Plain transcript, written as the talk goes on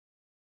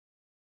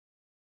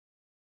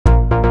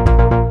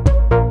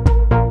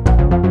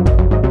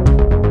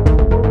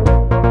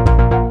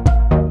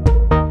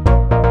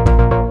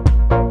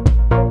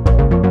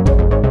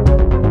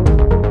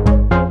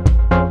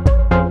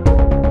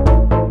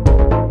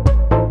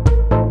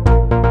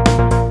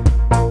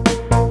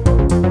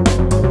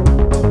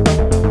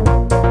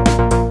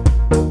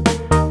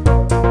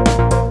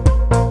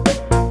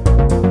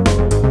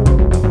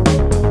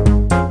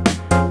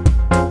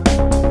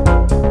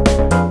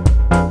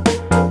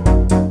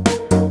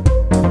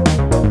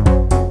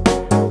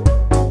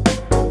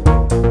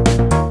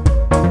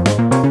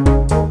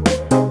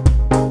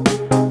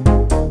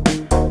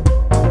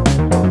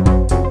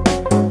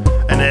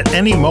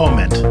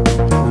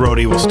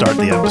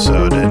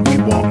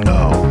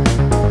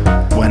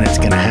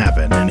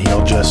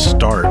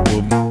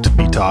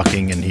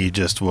talking, and he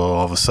just will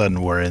all of a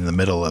sudden we're in the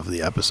middle of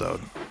the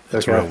episode.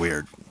 It's real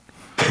weird.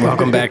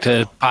 Welcome back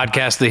to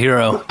Podcast the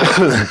Hero.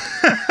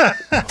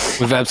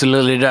 We've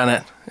absolutely done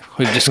it.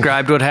 We've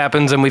described what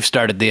happens, and we've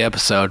started the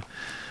episode.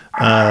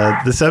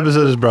 This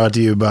episode is brought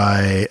to you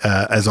by,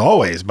 as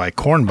always, by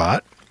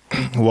Cornbot.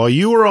 While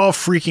you were all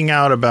freaking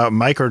out about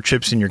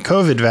microchips in your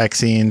COVID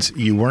vaccines,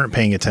 you weren't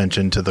paying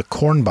attention to the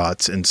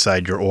cornbots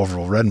inside your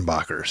Orville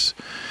Redenbachers.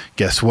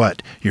 Guess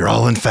what? You're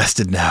all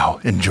infested now.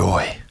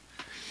 Enjoy.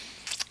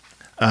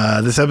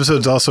 This episode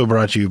is also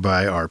brought to you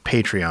by our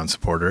Patreon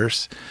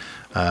supporters,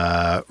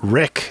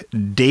 Rick,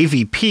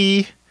 Davey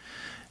P,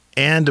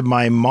 and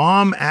my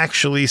mom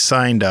actually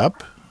signed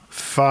up.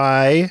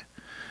 Phi,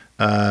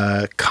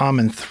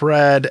 Common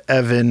Thread,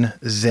 Evan,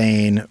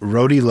 Zane,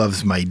 Rody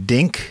loves my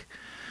dink,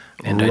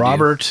 and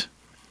Robert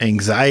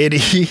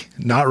Anxiety,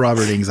 not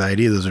Robert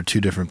Anxiety, those are two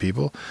different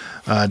people.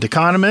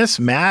 Deconomus,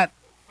 Matt,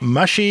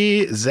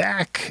 Mushy,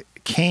 Zach,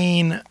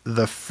 Kane,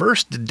 the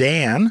first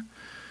Dan,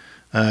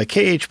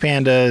 KH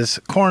Pandas,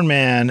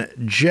 Cornman,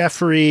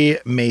 Jeffrey,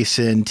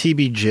 Mason,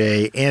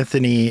 TBJ,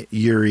 Anthony,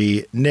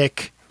 Yuri,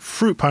 Nick,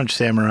 Fruit Punch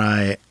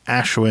Samurai,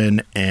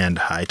 Ashwin, and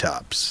High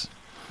Tops.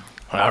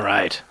 All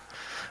right.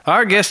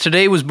 Our guest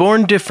today was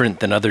born different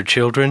than other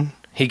children.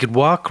 He could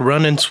walk,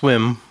 run, and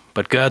swim,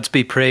 but God's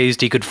be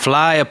praised, he could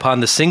fly upon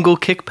the single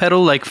kick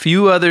pedal like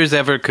few others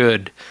ever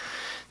could.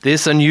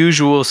 This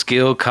unusual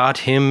skill got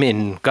him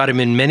in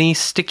many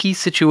sticky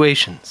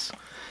situations.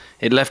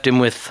 It left him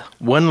with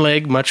one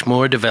leg much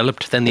more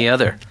developed than the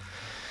other.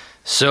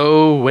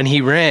 So when he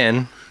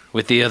ran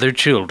with the other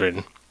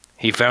children,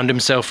 he found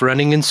himself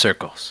running in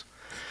circles.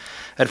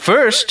 At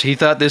first, he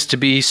thought this to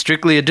be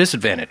strictly a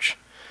disadvantage.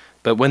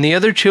 But when the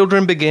other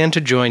children began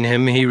to join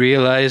him, he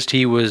realized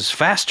he was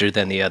faster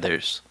than the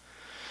others.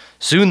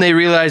 Soon they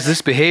realized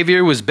this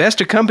behavior was best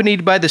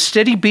accompanied by the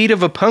steady beat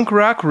of a punk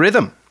rock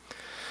rhythm.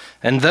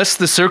 And thus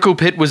the circle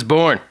pit was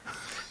born,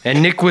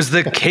 and Nick was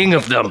the king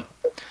of them,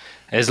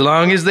 as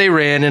long as they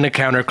ran in a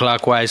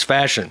counterclockwise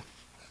fashion.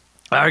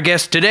 Our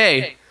guest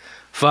today,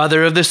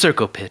 father of the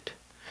circle pit,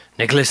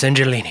 Nicholas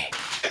Angelini.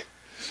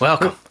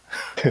 Welcome.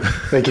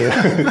 Thank you.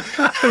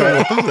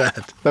 I love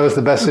that. That was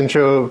the best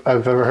intro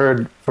I've ever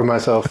heard for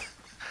myself.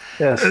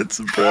 Yes. It's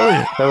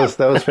brilliant.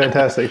 That was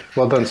fantastic.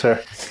 Well done,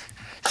 sir.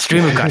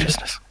 Stream of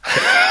consciousness.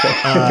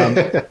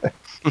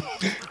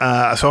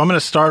 So I'm going to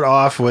start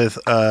off with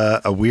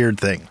a weird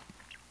thing.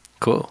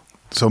 Cool.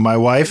 So my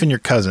wife and your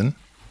cousin,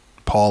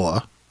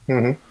 Paula,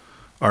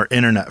 are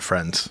internet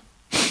friends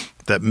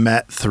that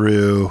met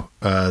through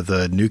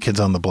the New Kids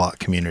on the Block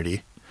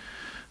community,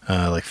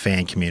 like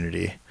fan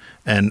community.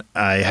 And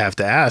I have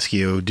to ask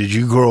you, did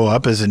you grow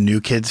up as a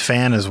New Kids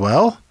fan as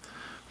well?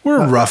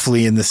 We're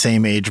roughly in the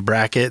same age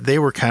bracket. They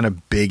were kind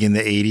of big in the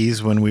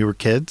 80s when we were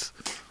kids.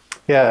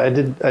 Yeah, I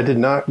did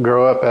not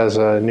grow up as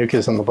a New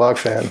Kids on the Block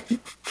fan.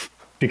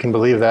 If you can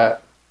believe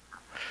that.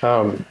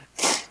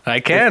 I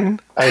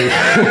can.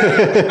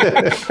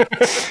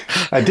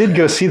 I did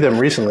go see them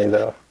recently,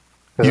 though.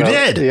 You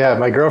did? Yeah,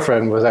 my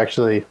girlfriend was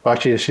actually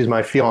she's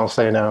my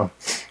fiancée now.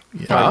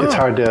 Yeah.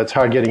 It's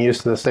hard getting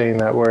used to saying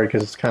that word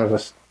because it's kind of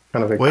a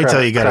wait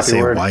till you got to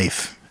say word.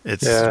 wife.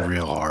 It's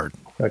real hard.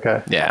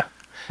 Okay. Yeah.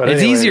 But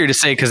it's anyway, easier to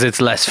say because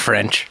it's less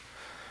French.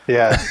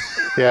 Yeah.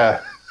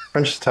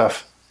 French is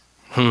tough.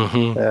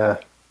 Yeah,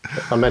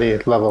 on many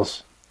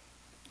levels.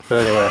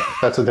 But anyway,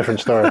 that's a different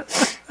story.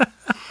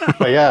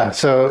 But yeah,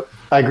 so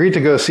I agreed to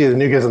go see the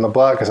New Kids on the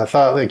Block because I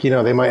thought,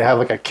 they might have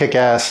like a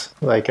kick-ass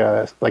like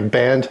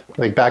band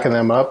like backing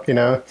them up.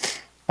 I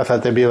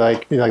thought they'd be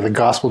like the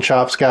Gospel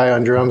Chops guy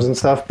on drums and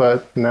stuff,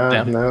 but no,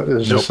 it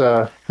was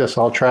just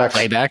all tracks.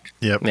 Playback.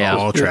 Yep, yeah.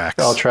 All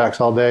tracks. All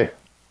tracks all day.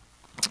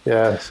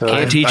 Yeah, so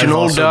can't teach an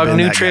old dog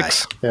new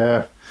tricks.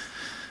 Yeah,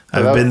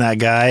 I've been that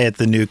guy at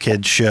the New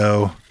Kids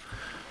show.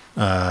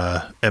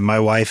 And my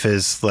wife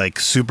is like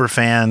super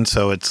fan,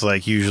 so it's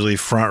like usually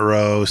front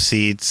row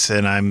seats,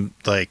 and I'm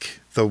like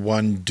the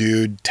one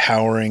dude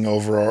towering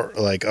over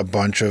like a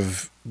bunch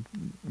of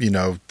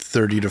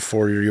 30 to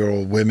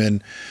 40-year-old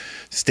women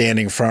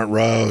standing front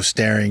row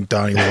staring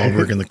Donnie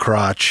Wahlberg in the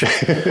crotch.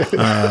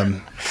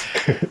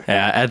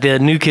 At the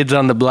New Kids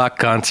on the Block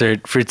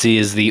concert, Fritzy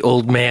is the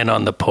old man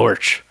on the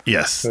porch.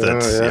 Yes,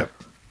 that's yep.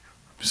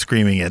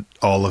 Screaming at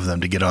all of them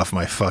to get off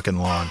my fucking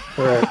lawn.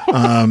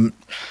 Right.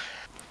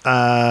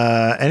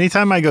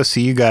 Anytime I go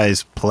see you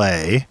guys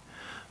play,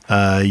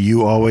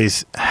 you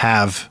always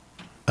have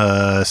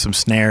some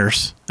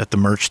snares at the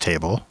merch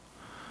table.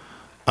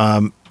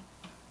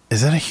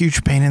 Is that a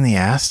huge pain in the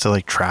ass to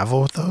like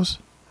travel with those?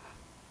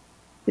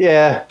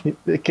 Yeah,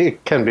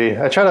 it can be.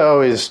 I try to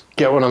always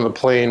get one on the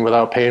plane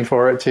without paying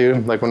for it too.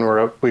 Like when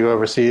we go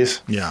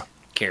overseas. Yeah.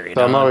 Carry it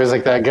so on. I'm always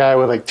like that guy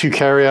with like 2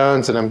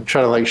 carry-ons, and I'm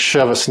trying to like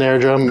shove a snare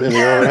drum in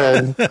the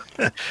overhead.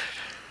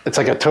 It's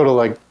like a total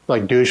like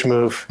douche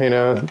move,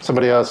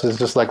 Somebody else is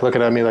just like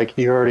looking at me like,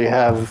 you already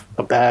have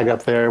a bag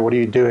up there. What are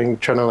you doing?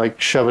 Trying to like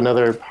shove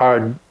another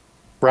hard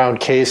round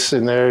case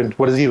in there.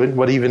 What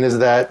even is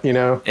that? You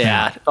know?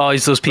 Yeah,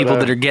 always those people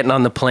that are getting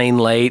on the plane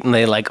late and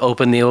they like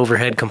open the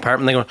overhead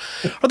compartment. They go,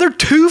 "Are there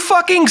 2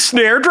 fucking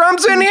snare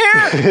drums in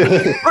here?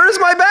 Where does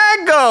my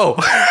bag go?"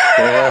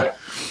 Yeah.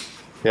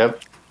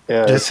 Yep.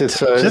 Yeah. Just it's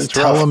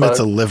tell rough, them it's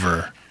but- a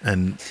liver,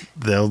 and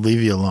they'll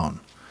leave you alone.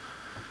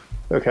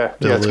 Okay.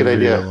 They'll Yeah, that's a good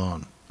leave you idea.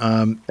 alone.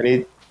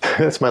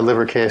 That's my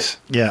liver case.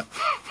 Yeah.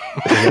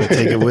 I gotta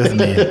take it with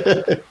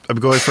me. I'm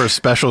going for a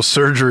special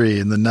surgery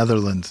in the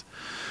Netherlands.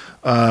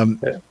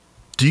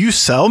 Do you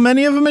sell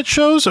many of them at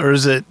shows, or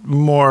is it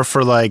more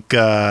for like,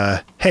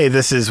 hey,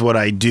 this is what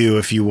I do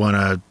if you want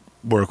to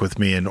work with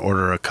me and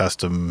order a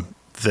custom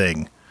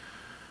thing?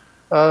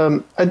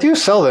 I do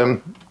sell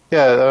them.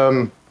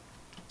 Yeah.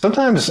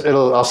 Sometimes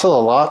I'll sell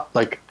a lot.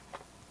 Like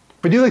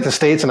if we do like the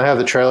States and I have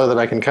the trailer, then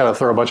I can kind of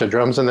throw a bunch of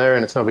drums in there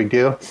and it's no big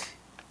deal.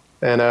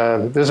 And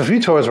there's a few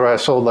tours where I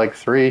sold like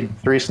three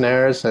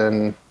snares,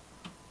 and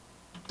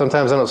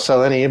sometimes I don't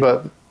sell any,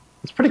 but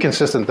it's pretty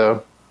consistent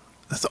though.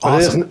 That's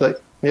awesome.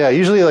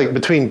 Usually like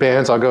between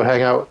bands, I'll go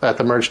hang out at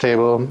the merch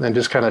table and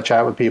just kind of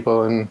chat with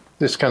people and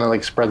just kind of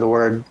like spread the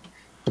word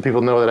so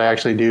people know that I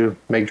actually do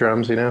make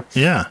drums, you know?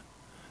 Yeah.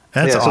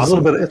 That's so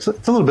awesome. it's a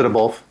little bit of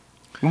both.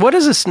 What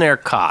does a snare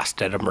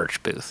cost at a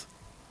merch booth?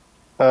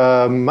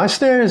 My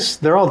snares,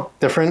 they're all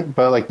different,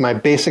 but like my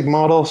basic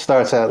model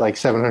starts at like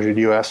 700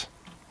 US.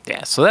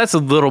 Yeah, so that's a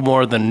little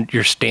more than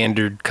your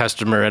standard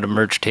customer at a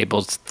merch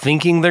table's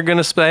thinking they're going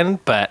to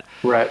spend, but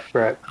Right.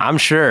 I'm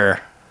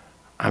sure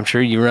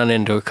you run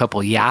into a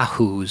couple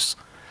yahoos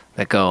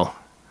that go,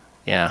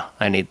 yeah,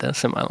 I need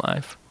this in my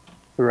life.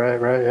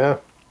 Right, yeah.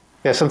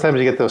 Yeah, sometimes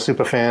you get those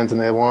super fans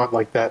and they want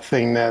like that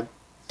thing that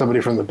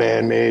somebody from the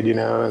band made, you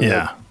know? And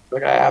Yeah.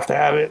 like I have to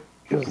have it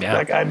because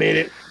that guy made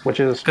it, which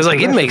is... Because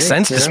like it makes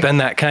sense to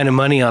spend that kind of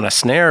money on a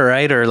snare,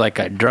 right? Or like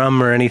a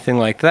drum or anything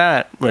like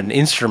that, or an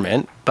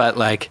instrument. But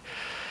like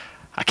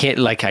I can't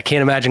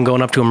imagine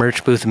going up to a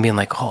merch booth and being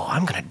like, oh,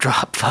 I'm gonna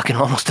drop fucking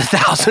almost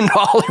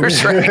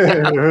 $1,000 right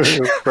now.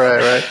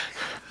 right.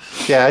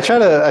 Yeah, I try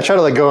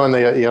to like go on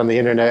the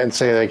internet and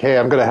say like, hey,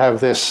 I'm gonna have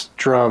this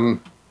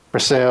drum for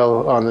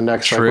sale on the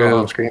next like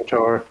Wilhelm Scream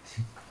tour.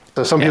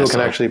 So some people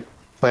can actually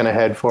plan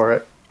ahead for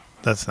it.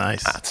 That's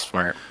nice. That's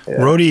smart.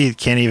 Yeah. Rody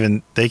can't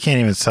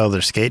even sell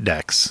their skate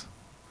decks.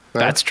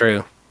 That's true.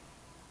 Well,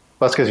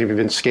 that's because you've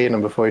been skating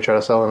them before you try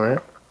to sell them, right?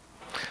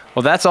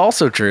 Well, that's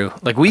also true.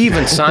 Like we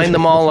even signed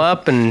them all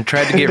up and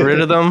tried to get rid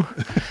of them.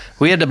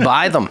 We had to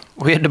buy them.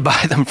 We had to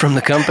buy them from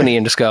the company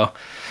and just go,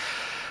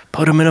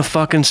 put them in a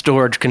fucking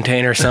storage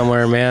container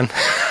somewhere, man.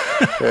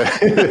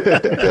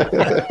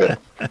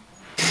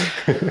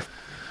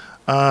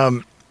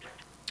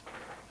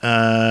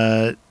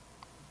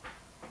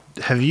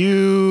 Have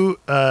you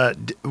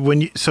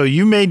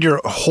you made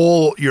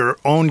your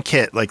own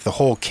kit, like the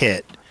whole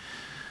kit?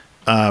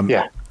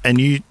 Yeah.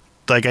 And you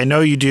I know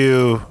you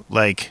do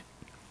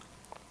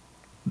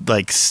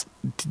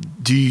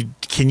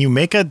can you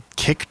make a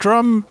kick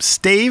drum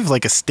stave,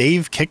 like a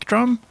stave kick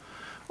drum,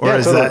 or yeah,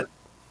 is totally. that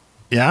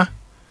yeah?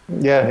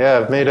 Yeah.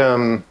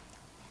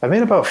 I've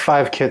made about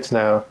 5 kits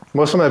now.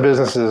 Most of my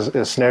business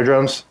is snare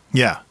drums.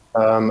 Yeah.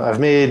 I've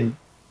made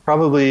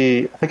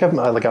probably, I think I've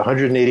like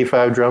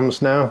 185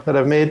 drums now that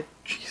I've made.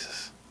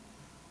 Jesus.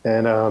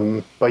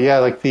 And but yeah,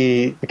 like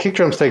the kick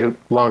drums take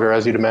longer,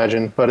 as you'd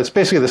imagine, but it's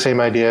basically the same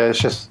idea. It's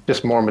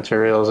just more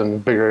materials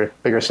and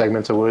bigger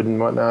segments of wood and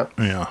whatnot.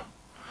 Yeah,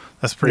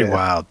 that's pretty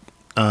wild.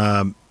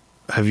 Have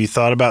you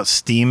thought about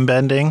steam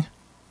bending?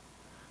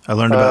 I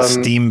learned about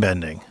steam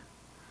bending.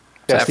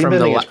 Yeah, steam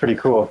bending is pretty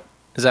cool.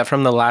 Is that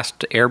from the last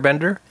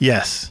Airbender?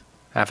 Yes.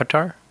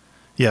 Avatar?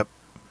 Yep.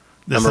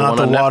 It's not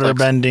the water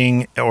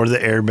bending or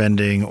the air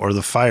bending or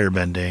the fire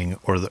bending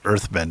or the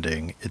earth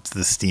bending. It's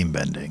the steam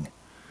bending.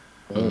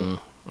 I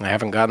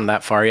haven't gotten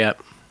that far yet.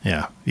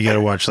 Yeah. You got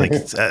to watch like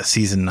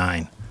season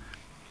 9.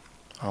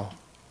 Oh.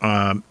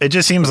 It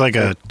just seems like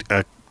a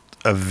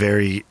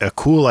very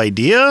cool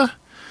idea,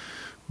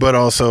 but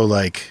also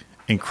like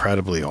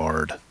incredibly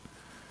hard.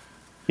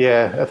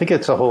 Yeah. I think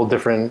it's a whole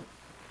different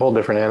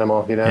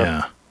animal, you know?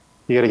 Yeah.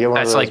 You got to get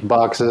one of those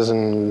boxes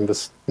and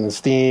the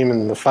steam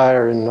and the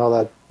fire and all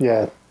that.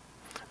 Yeah.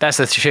 That's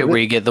the shit where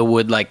you get the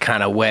wood like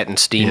kind of wet and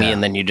steamy,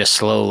 and then you just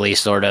slowly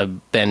sort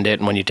of bend it,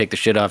 and when you take the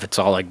shit off, it's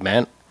all like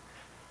bent.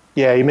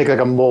 Yeah, you make like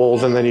a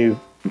mold, and then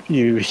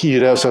you heat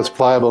it up so it's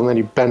pliable, and then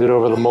you bend it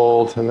over the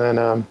mold, and then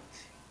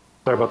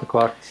sorry about the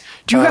clock.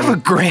 Do you have a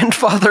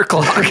grandfather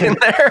clock in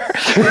there?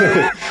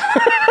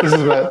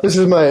 This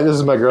is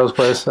my girl's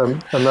place. I'm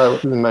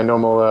not in my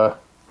normal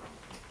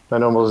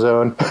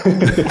zone.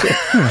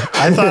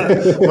 I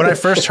thought when I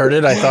first heard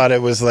it, I thought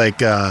it was like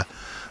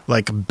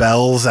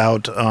bells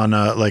out on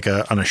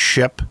a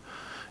ship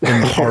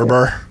in the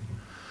harbor.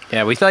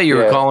 Yeah, we thought you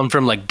were calling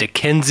from like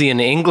Dickensian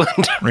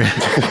England.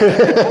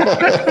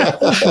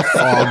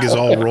 Fog is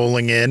all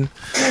rolling in.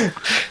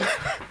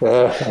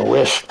 I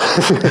wish.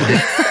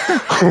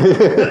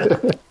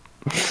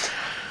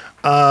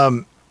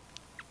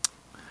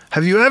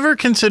 Have you ever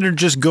considered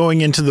just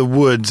going into the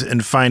woods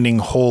and finding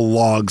whole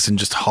logs and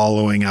just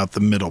hollowing out the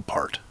middle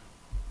part?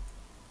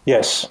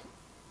 Yes.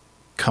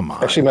 Come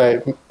on.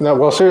 Actually,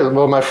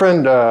 my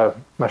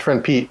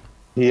friend Pete,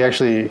 he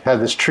actually had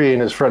this tree in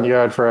his front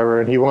yard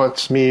forever, and he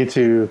wants me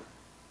to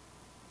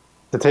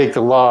take the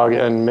log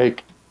and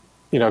make,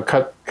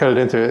 cut it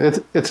into it.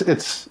 It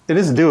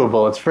is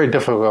doable. It's very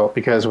difficult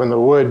because when the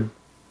wood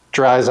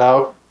dries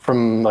out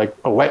from like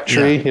a wet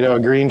tree, a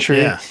green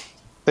tree,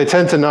 they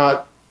tend to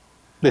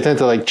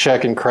like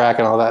check and crack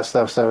and all that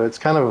stuff. So it's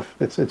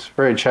it's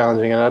very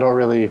challenging, and I don't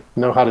really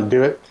know how to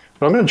do it,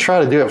 but I'm going to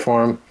try to do it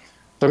for him.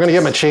 So I'm going to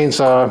get my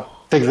chainsaw,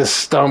 take this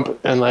stump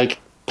and like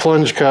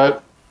plunge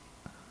cut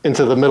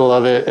into the middle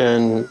of it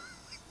and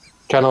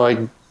kind of like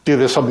do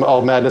this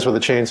all madness with a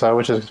chainsaw,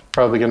 which is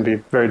probably going to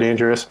be very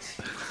dangerous.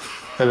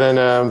 And then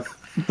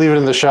leave it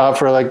in the shop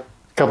for like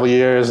a couple of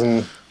years,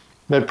 and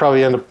they'd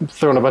probably end up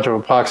throwing a bunch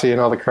of epoxy in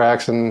all the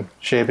cracks and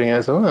shaping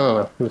it. So I don't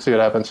know. We'll see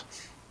what happens.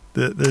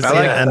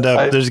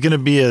 There's going to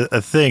be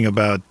a thing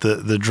about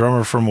the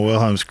drummer from a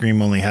Wilhelm Scream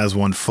only has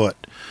 1 foot.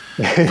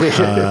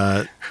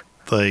 I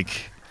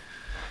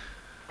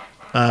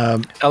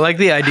like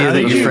the idea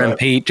that your friend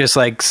Pete just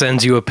like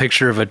sends you a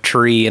picture of a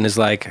tree and is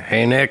like,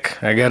 "Hey Nick,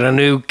 I got a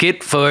new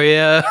kit for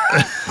you."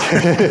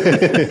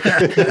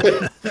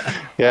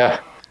 Yeah.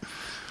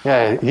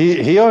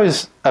 He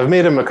always. I've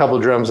made him a couple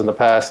drums in the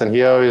past, and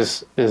he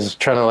always is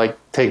trying to like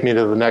take me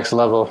to the next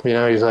level.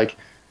 He's like,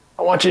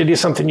 "I want you to do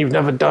something you've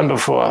never done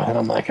before," and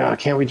I'm like, "Oh,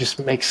 can't we just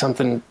make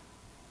something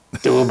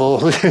doable?"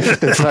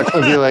 It's not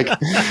going to be like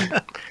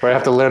where I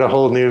have to learn a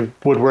whole new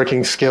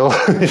woodworking skill.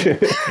 You got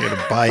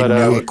to buy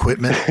new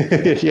equipment.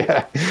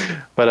 Yeah,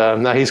 but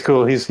no, he's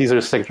cool. He's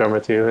a sick drummer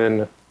too,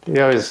 and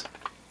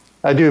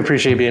I do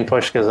appreciate being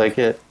pushed because like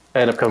I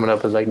end up coming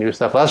up with like new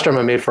stuff. Last drum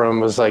I made for him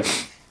was like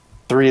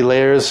 3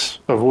 layers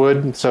of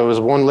wood, so it was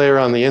 1 layer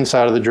on the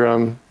inside of the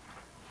drum,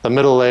 the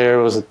middle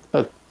layer was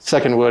a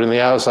second wood, and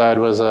the outside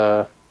was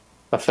a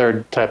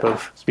third type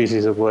of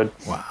species of wood.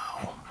 Wow.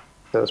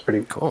 That was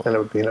pretty cool. And it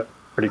would be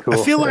pretty cool. I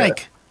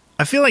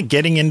feel like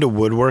getting into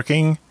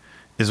woodworking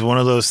is one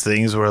of those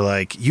things where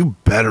like you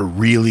better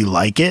really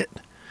like it,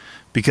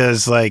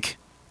 because like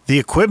the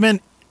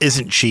equipment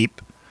isn't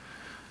cheap,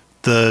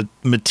 the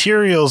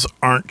materials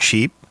aren't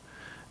cheap,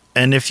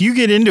 and if you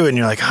get into it and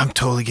you're like, I'm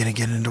totally gonna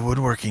get into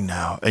woodworking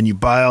now, and you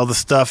buy all the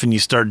stuff and you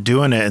start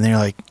doing it, and then you're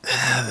like,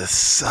 this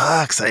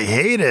sucks, I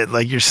hate it.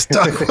 Like you're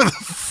stuck with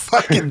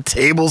fucking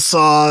table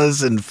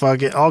saws and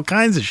fucking all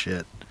kinds of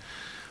shit.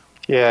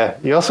 Yeah,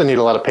 you also need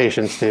a lot of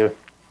patience too.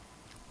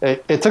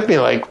 It took me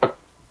like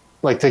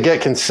to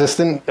get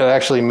consistent at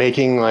actually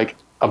making like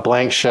a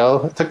blank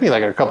shell. It took me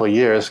like a couple of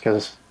years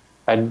because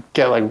I'd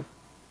get 1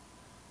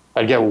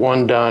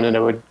 done and it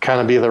would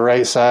kind of be the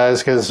right size.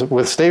 Because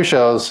with stave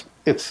shells,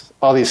 it's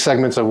all these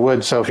segments of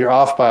wood. So if you're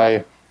off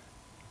by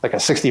like a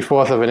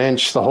 64th of an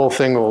inch, the whole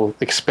thing will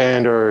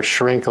expand or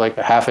shrink like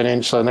a half an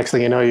inch. So the next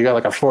thing you know, you got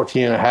like a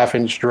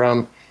 14.5-inch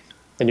drum,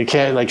 and you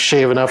can't like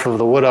shave enough of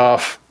the wood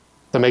off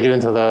to make it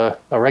into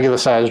a regular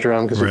size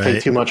drum because you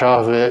take too much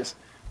off of it.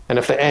 And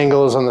if the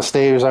angles on the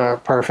staves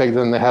aren't perfect,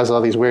 then it has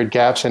all these weird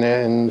gaps in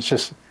it. And it's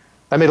just,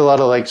 I made a lot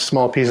of like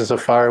small pieces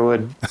of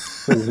firewood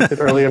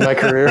early in my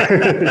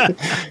career.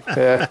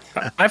 Yeah.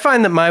 I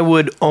find that my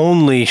wood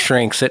only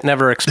shrinks. It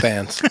never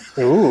expands.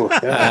 Ooh.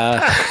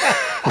 Yeah.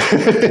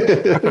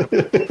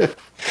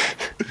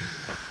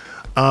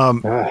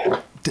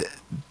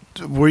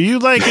 Were you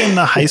like in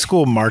the high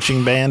school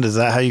marching band? Is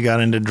that how you got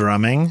into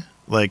drumming?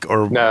 Like,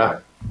 or no.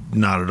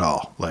 Not at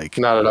all. Like,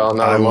 not at all.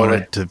 I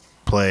wanted to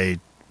play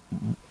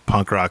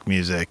punk rock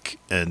music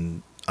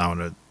and I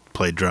want to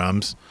play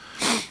drums.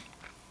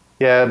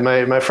 Yeah,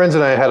 my friends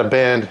and I had a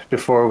band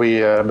before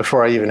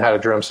I even had a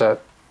drum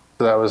set.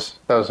 So that was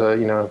that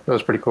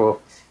was pretty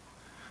cool.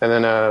 And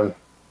then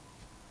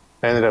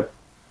we ended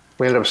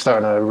up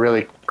starting a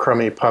really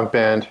crummy punk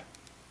band.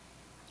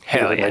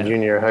 Hell yeah! My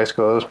junior year of high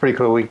school. It was pretty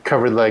cool. We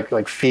covered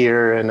like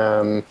Fear, and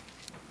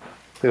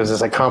there was this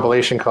like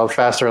compilation called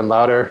Faster and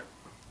Louder.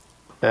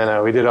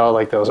 And we did all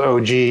like those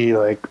OG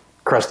like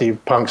crusty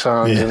punk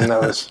songs, and then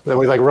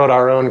we like wrote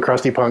our own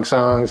crusty punk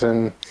songs,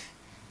 and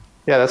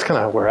yeah, that's kind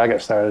of where I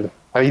got started.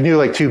 I knew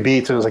like 2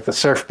 beats. It was like the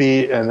surf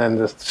beat, and then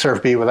the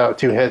surf beat without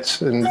 2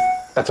 hits, and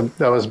that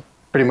was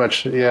pretty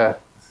much that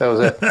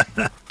was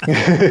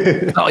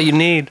it. All you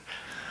need.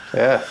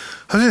 Yeah.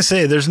 I was gonna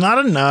say, there's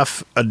not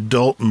enough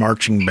adult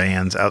marching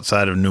bands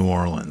outside of New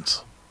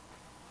Orleans.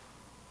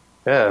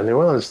 Yeah, New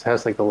Orleans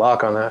has like the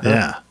lock on that.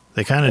 Yeah.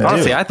 They kind of do.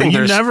 Honestly, I think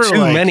there's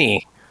too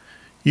many.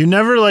 You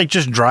never like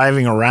just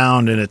driving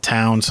around in a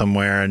town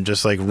somewhere and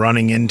just like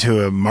running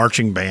into a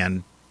marching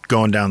band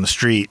going down the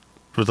street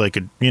with like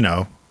a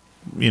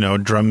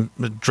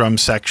drum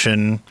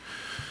section,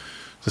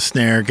 the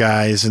snare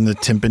guys and the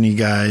timpani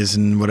guys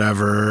and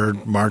whatever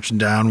marching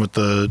down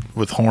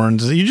with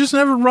horns. You just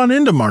never run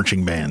into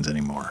marching bands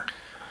anymore.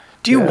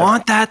 Do you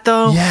want that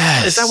though?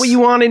 Yes. Is that what you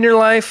want in your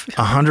life?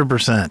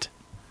 100%.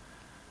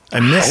 I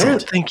miss it. I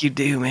don't think you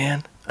do,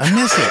 man. I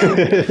miss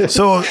it.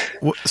 So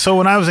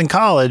when I was in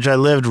college, I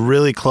lived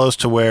really close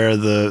to where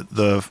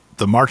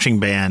the marching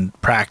band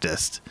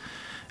practiced,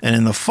 And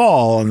in the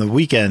fall, on the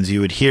weekends, you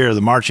would hear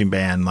the marching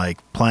band like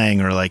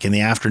playing, or like in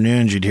the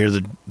afternoons, you'd hear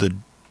the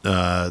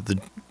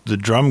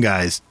drum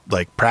guys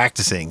like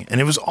practicing,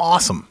 and it was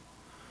awesome.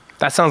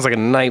 That sounds like a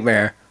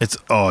nightmare. It's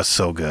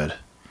so good.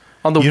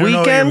 On the You don't know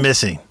what you're weekend,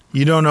 missing.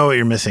 You don't know what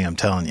you're missing. I'm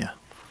telling you.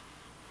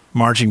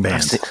 Marching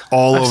bands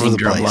all over the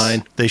place.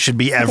 Drumline. They should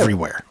be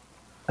everywhere.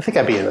 I think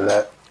I'd be into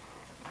that.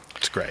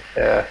 It's great.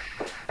 Yeah.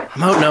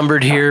 I'm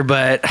outnumbered here,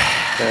 but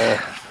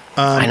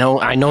I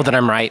know that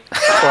I'm right.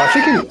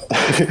 Well,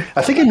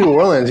 I think in New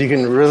Orleans you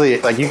can really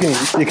you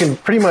can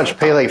pretty much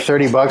pay like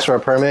 $30 for a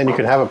permit, and you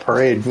can have a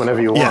parade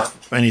whenever you want.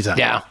 Yeah, anytime.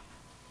 Yeah.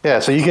 Yeah,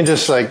 so you can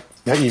just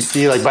you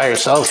be like by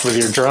yourself with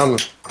your drum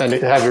and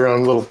have your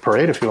own little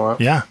parade if you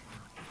want. Yeah.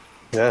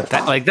 Yeah.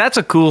 That's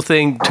a cool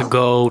thing to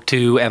go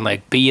to and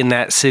like be in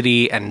that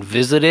city and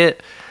visit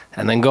it,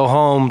 and then go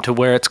home to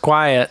where it's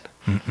quiet.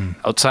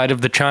 Outside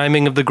of the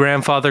chiming of the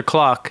grandfather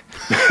clock.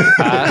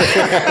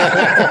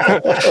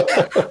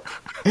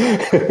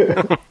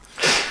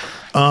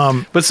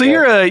 But so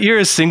you're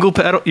a single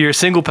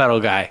pedal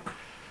guy.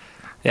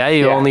 Yeah,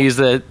 you only use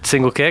the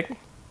single kick.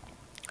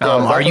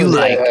 Are you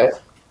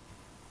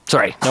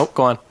Sorry, nope,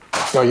 go on.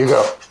 No, you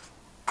go.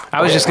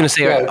 I was just gonna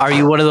say, are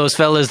you one of those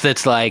fellas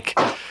that's like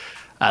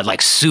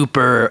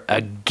super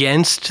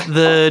against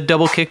the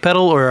double kick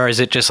pedal, or is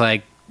it just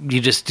like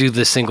you just do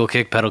the single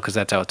kick pedal because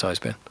that's how it's always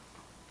been?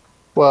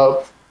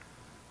 Well,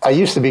 I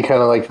used to be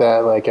kind of like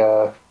that.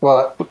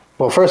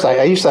 First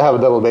I used to have a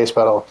double bass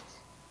pedal,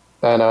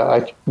 and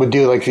I would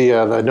do like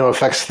the no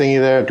effects thingy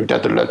there.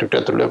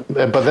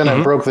 But then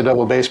I broke the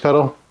double bass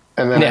pedal,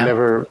 and then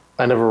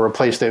I never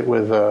replaced it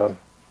with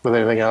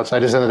anything else.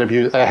 I just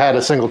ended up I had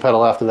a single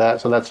pedal after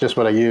that, so that's just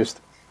what I used.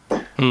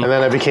 And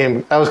then I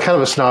was kind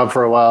of a snob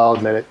for a while. I'll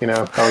admit it.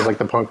 I was like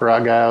the punk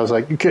rock guy. I was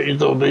like, you can't use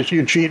double bass,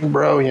 you're cheating,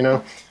 bro.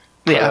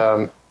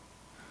 Yeah.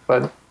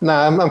 But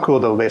nah, I'm cool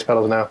with double bass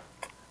pedals now.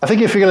 I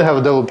think if you're gonna have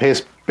a double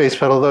bass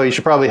pedal though, you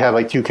should probably have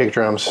like 2 kick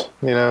drums.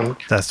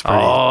 That's pretty.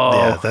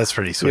 Yeah, that's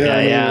pretty sweet.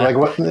 Yeah. Like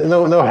what?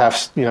 No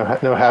half.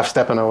 No half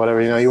stepping or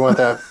whatever. You want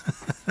that.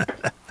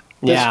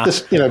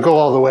 Just go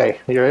all the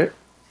way. You right?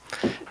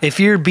 If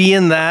you're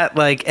being that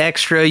like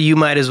extra, you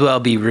might as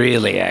well be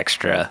really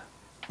extra.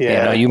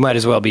 Yeah. You might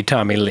as well be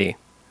Tommy Lee.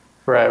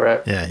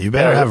 Right. Yeah, you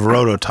better have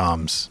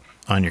rototoms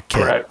on your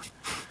kit. Right.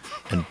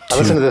 And I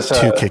listened to this,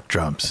 2 kick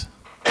drums.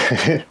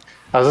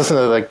 I was listening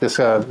to like this.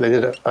 They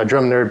did a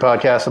drum nerd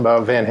podcast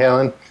about Van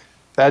Halen.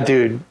 That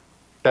dude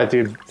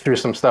threw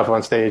some stuff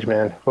on stage,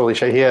 man. Holy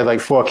shit! He had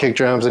like 4 kick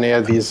drums, and he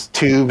had these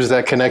tubes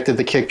that connected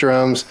the kick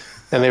drums,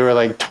 and they were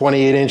like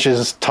 28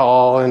 inches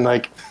tall and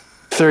like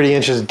 30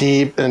 inches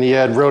deep, and he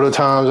had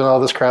rototoms and all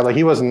this crap. Like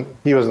he wasn't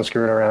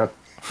screwing around.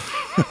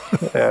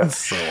 Yeah.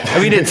 I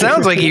mean, it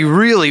sounds like he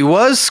really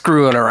was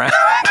screwing around.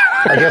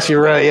 I guess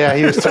you're right. Yeah,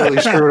 he was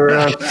totally screwing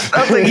around.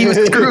 I think he was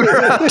screwing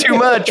around too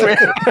much, man.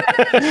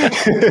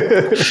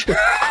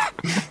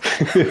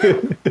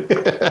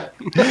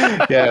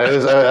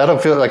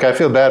 Yeah, I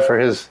feel bad for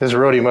his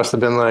Rody. Must have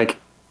been like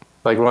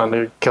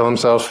wanting to kill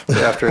himself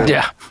after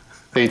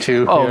day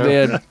 2. Oh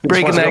man,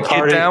 breaking that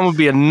kid down would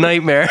be a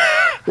nightmare.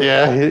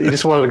 Yeah, he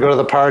just wanted to go to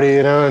the party,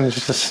 and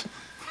just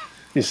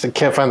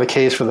can't find the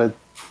case for the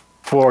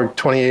 4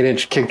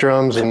 28-inch kick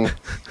drums and.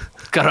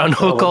 Got to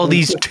unhook all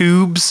these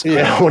tubes.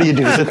 Yeah, what do you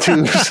do with the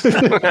tubes?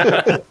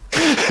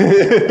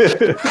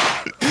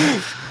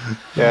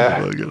 Yeah.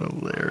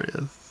 Fucking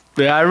hilarious.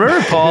 Yeah, I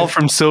remember Paul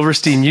from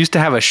Silverstein used to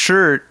have a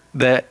shirt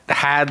that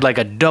had like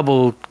a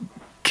double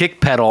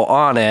kick pedal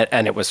on it,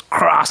 and it was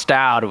crossed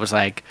out. It was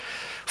like,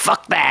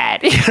 fuck that.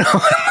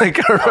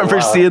 Like I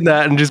remember seeing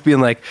that and just being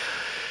like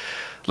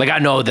I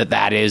know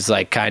that is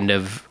like kind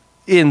of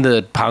in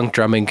the punk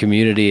drumming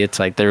community. It's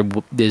like there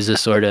is a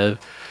sort of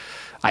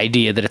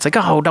idea that it's like,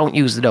 oh, don't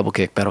use the double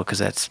kick pedal because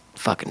that's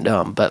fucking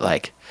dumb. But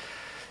like,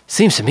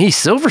 seems to me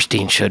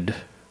Silverstein should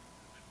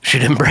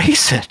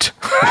embrace it.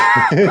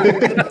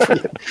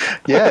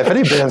 Yeah, if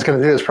any band's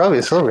gonna do it, it's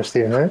probably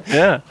Silverstein, right?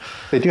 Yeah,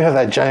 they do have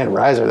that giant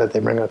riser that they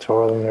bring on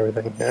tour and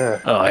everything.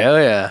 Yeah. Oh hell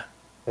yeah.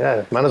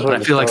 Yeah, might as well.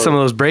 I feel like some of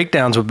those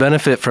breakdowns would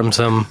benefit from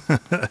some.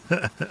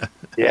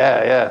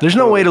 Yeah. There's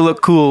no way to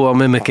look cool while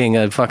mimicking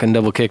a fucking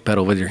double kick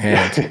pedal with your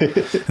hands. And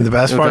the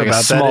best part like about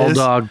a small that is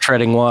dog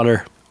treading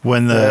water.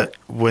 when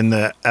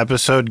the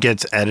episode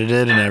gets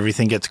edited and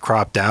everything gets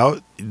cropped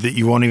out, that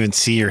you won't even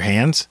see your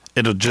hands.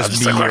 It'll just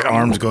be your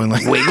arms going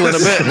like wiggling a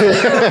bit.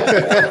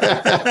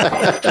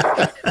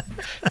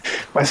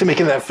 Why is he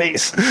making that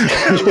face?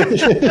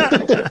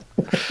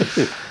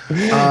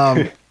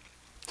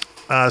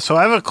 So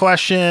I have a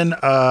question.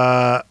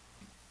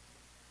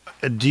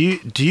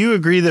 Do you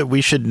agree that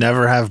we should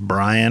never have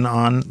Brian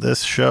on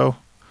this show?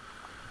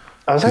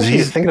 I was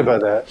actually thinking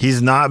about that.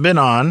 He's not been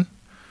on.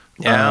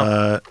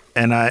 Yeah.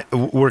 And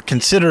we're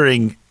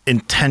considering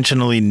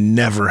intentionally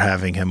never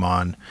having him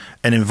on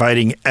and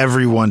inviting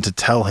everyone to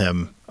tell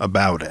him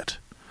about it.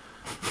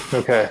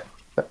 Okay.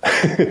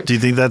 Do you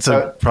think that's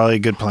probably a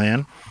good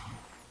plan?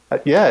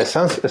 Yeah, it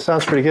sounds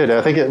pretty good.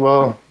 I think I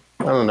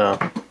don't know.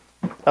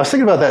 I was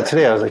thinking about that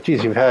today. I was like,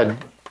 geez, have you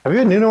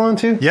had Nuno on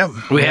too? Yep.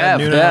 We have,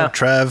 Nuno, yeah.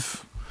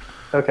 Trev.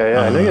 Okay,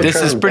 yeah. I know you're This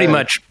is trying pretty Ben.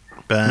 much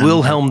Ben.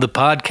 Wilhelm the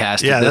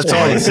podcast. Yeah, at this that's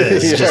all point. this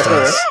is. It's just Yeah.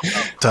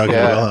 us talking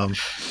Yeah. to Wilhelm.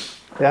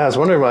 Yeah, I was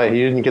wondering why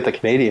you didn't get the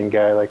Canadian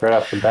guy like right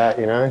off the bat.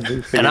 You know.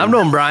 And I've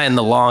known Brian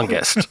the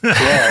longest.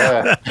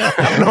 Yeah.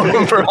 I've known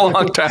him for a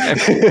long time.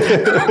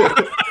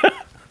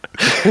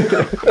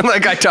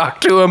 Like I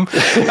talk to him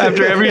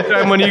after every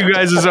time one of you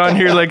guys is on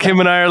here, like him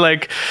and I are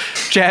like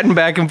chatting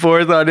back and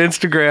forth on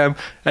Instagram,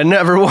 and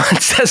never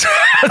once has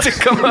it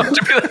come up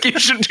to be like, you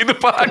should do the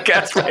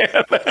podcast,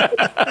 man.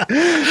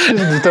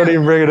 Just don't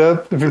even bring it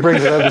up. If he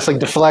brings it up, just like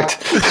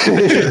deflect.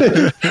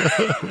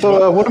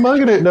 So what am I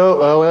gonna? No.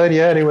 Oh well,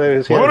 yeah.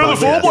 Anyways. Yeah, When are the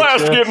Full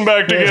Blast getting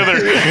back together?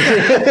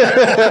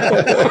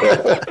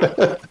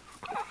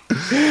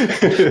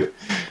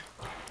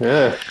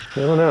 Yeah. I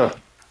don't know.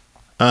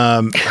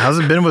 How's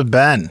it been with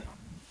Ben?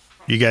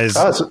 You guys,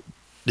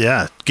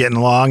 getting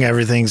along.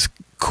 Everything's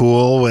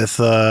cool with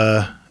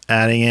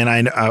adding in.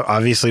 I know,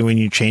 obviously when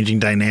you're changing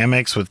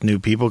dynamics with new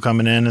people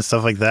coming in and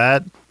stuff like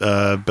that.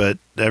 But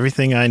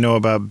everything I know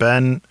about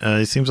Ben,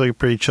 he seems like a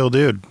pretty chill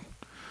dude.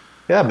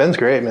 Yeah, Ben's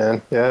great,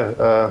 man.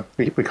 Yeah,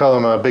 we call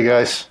him Big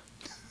Ice.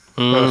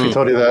 I don't know if he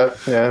told you that.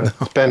 Yeah,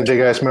 it's Ben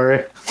Big Ice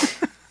Murray.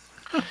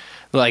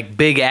 Like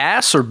big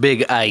ass or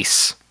big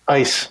ice?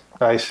 Ice.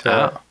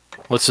 Yeah.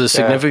 What's the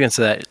significance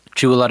of that?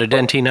 Chew a lot of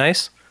dentine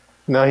ice?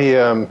 No,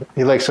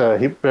 he likes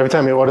every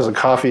time he orders a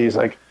coffee, he's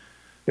like,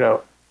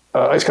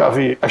 iced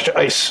coffee, extra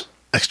ice.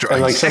 Extra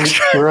And like ice.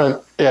 we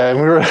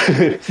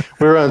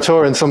were on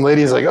tour, and some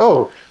lady's like,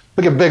 "Oh,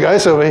 look at Big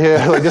Ice over here!"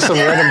 Like just some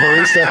random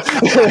barista.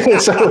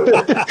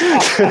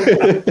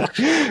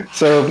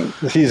 so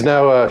he's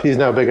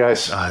now Big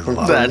Ice. I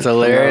love That's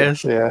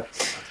hilarious. Yeah.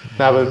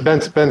 No, but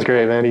Ben's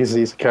great, man. He's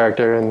a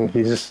character, and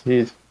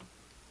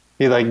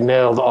he like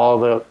nailed all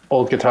the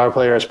old guitar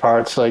players'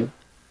 parts. Like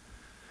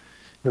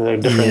they're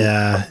different.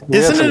 Yeah. We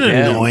had Isn't some- it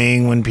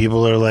annoying when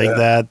people are like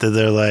that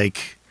they're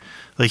like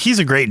he's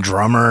a great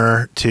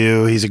drummer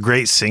too. He's a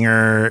great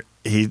singer.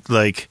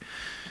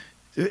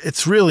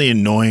 It's really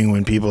annoying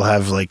when people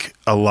have like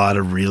a lot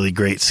of really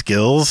great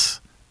skills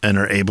and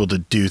are able to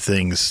do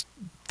things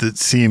that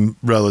seem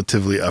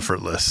relatively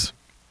effortless.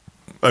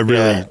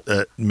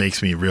 That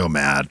makes me real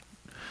mad.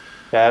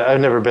 Yeah, I've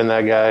never been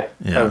that guy.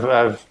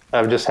 Yeah.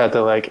 I've just had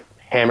to like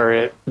hammer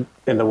it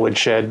in the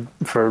woodshed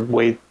for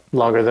way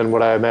longer than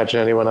what I imagine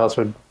anyone else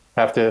would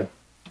have to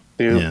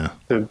do.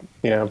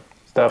 Yeah.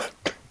 Stuff.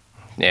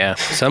 Yeah.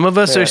 Some of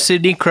us are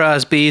Sidney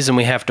Crosbys and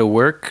we have to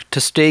work to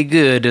stay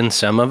good, and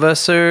some of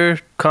us are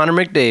Connor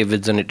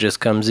McDavids and it just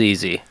comes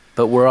easy.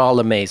 But we're all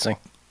amazing.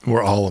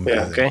 We're all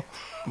amazing. Okay?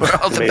 We're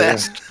all the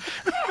best.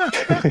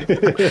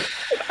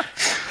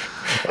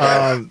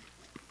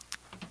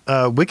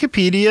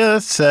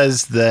 Wikipedia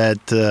says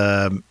that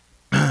the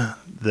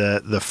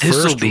This'll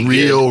first be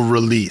real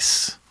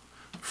release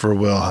for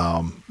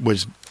Wilhelm,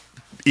 which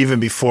even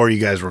before you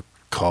guys were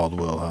called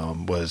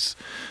Wilhelm, was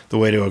The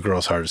Way to a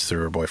Girl's Heart is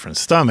Through Her Boyfriend's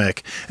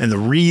Stomach. And the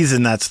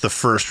reason that's the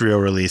first real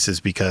release is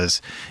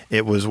because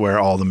it was where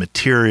all the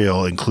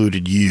material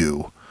included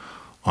you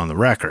on the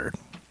record.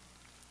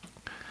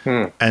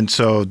 And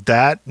so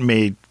that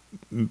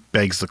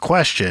begs the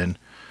question,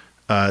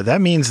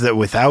 that means that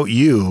without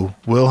you,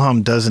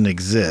 Wilhelm doesn't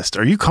exist.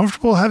 Are you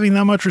comfortable having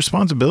that much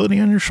responsibility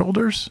on your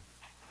shoulders?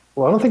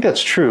 Well, I don't think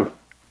that's true.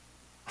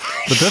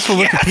 But that's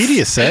what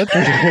Wikipedia said.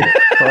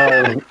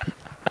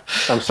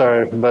 I'm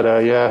sorry,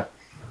 but yeah.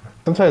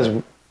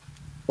 Sometimes,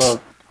 yeah.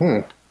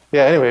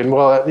 Anyway,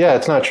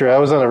 it's not true. I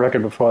was on a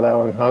record before that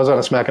one. I was on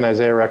a Smack and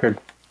Isaiah record.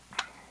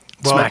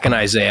 Smacking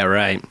Isaiah,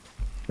 right.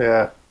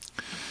 Yeah.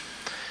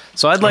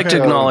 So I'd like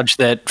to acknowledge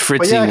that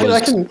Fritzy I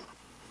was... can.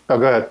 Oh,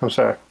 go ahead. I'm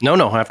sorry. No,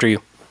 after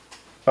you.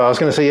 I was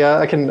going to say,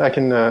 I can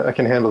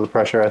handle the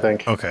pressure, I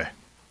think. Okay.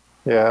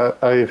 Yeah,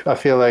 I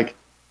feel like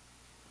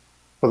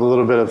with a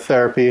little bit of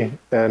therapy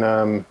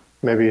and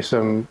maybe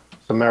some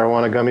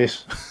marijuana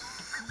gummies,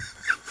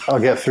 I'll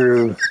get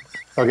through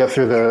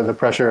the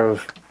pressure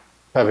of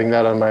having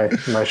that on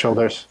my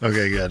shoulders.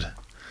 Okay, good.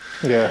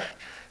 Yeah.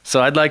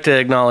 So I'd like to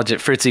acknowledge that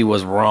Fritzy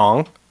was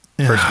wrong,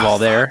 first of all,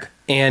 there.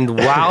 And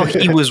while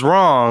he was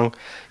wrong,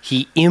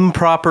 he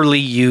improperly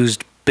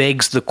used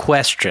begs the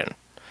question.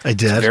 I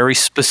did. It's a very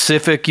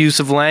specific use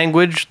of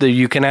language that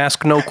you can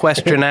ask no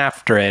question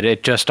after it.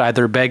 It just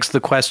either begs the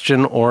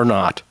question or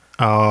not.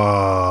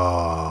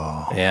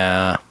 Oh.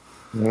 Yeah.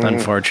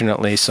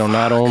 Unfortunately. So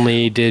not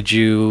only did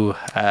you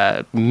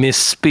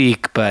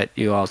misspeak, but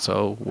you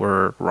also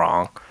were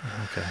wrong.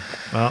 Okay.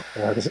 Well,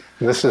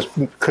 This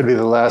could be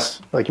the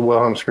last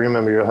Wilhelm Scream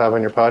member you'll have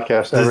on your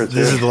podcast ever.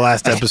 this is the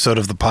last episode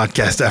of the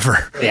podcast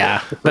ever.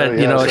 Yeah. But,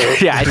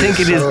 so- I think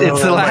it is.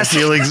 It's the last.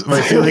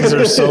 My feelings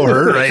are so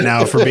hurt right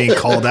now for being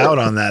called out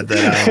on that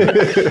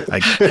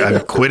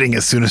I'm quitting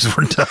as soon as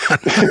we're done.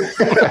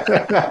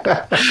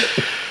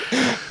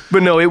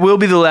 But no, it will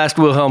be the last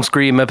Wilhelm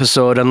Scream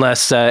episode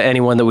unless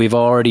anyone that we've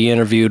already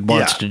interviewed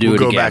wants to do it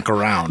again. We'll go back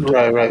around.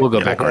 Right. We'll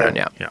go back around,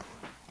 yeah.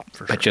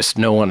 For sure. But just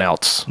no one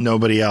else.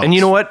 Nobody else. And you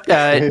know what?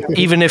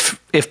 Even if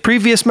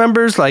previous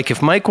members, like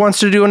if Mike wants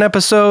to do an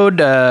episode,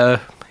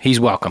 He's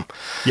welcome.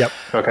 Yep.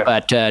 Okay.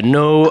 But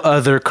no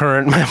other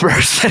current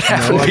members that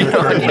have No been other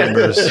on current yet.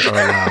 members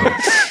are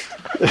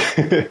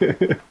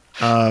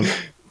allowed.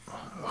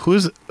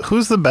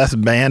 Who's the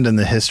best band in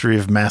the history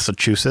of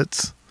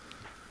Massachusetts?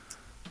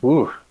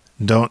 Ooh.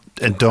 Don't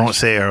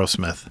say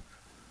Aerosmith.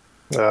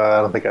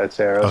 I don't think I'd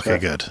say Aerosmith. Okay,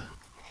 good.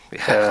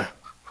 Yeah.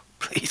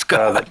 Please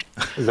God.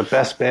 The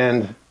best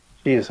band.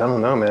 Jeez, I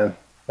don't know, man.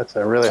 That's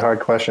a really hard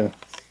question.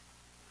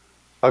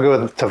 I'll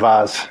go with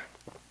Tavaz.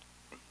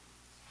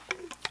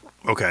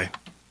 Okay.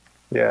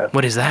 Yeah.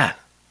 What is that?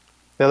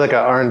 They're like an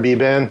R&B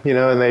band, you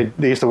know, and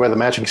they used to wear the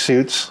matching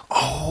suits.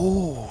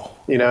 Oh.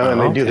 You know,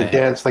 and they do the Okay.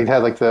 dance. They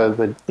had like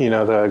the you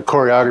know, the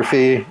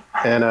choreography,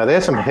 and they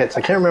had some hits.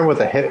 I can't remember what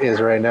the hit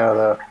is right now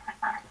though.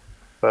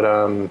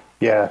 But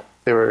yeah,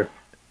 they were.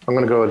 I'm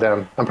gonna go with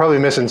them. I'm probably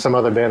missing some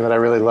other band that I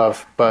really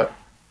love, but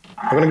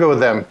I'm gonna go with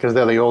them because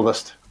they're the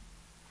oldest.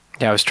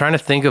 Yeah, I was trying to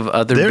think of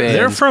other bands.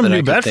 They're from that I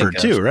New could Bedford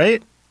think of. too,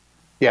 right?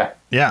 Yeah,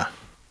 Yeah.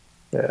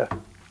 yeah.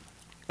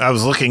 I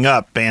was looking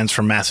up bands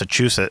from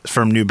Massachusetts,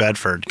 from New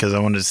Bedford, because I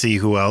wanted to see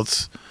who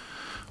else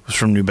was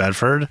from New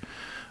Bedford,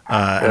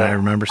 and I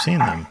remember seeing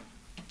them.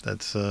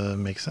 That's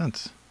makes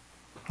sense.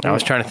 I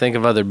was trying to think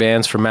of other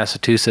bands from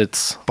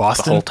Massachusetts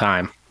Boston? the whole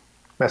time.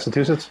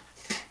 Massachusetts.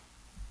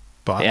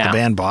 Yeah. The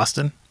band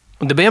Boston?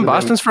 The band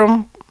Boston's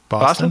from Boston?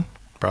 Boston?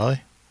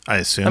 Probably. I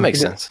assume. That makes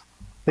sense.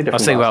 They I different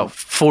was thinking Boston. about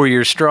 4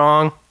 Years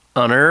Strong,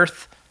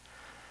 Unearth.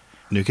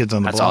 New Kids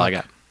on the That's Block. all I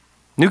got.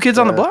 New Kids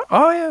on the Block?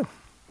 Oh, yeah.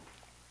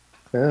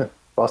 Yeah,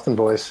 Boston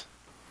boys.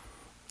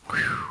 I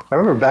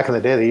remember back in the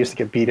day they used to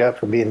get beat up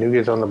for being new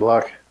kids on the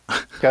block.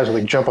 Guys would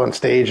like jump on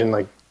stage and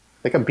like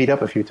they got beat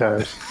up a few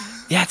times.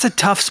 Yeah, it's a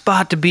tough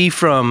spot to be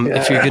from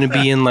if you're going to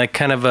be in like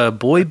kind of a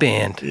boy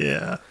band.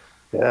 Yeah.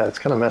 Yeah, it's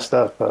kind of messed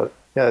up, but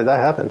yeah, that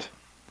happened.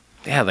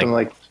 Yeah, like, Some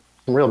like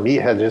some real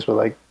meatheads just were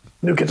like,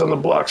 "New kids on the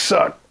block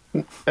suck,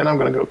 and I'm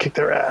gonna go kick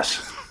their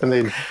ass," and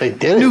they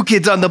did New it.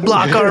 Kids on the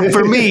Block aren't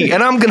for me,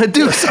 and I'm going to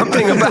do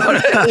something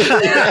about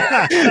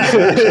it.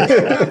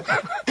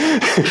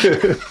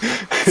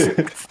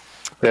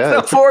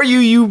 Yeah, For you,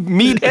 you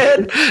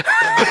meathead.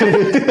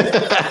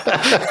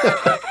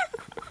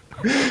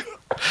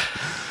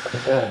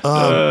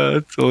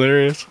 That's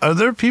hilarious. Are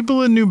there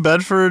people in New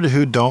Bedford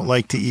who don't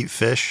like to eat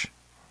fish?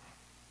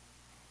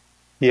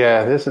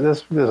 yeah. There's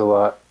a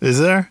lot. Is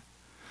there?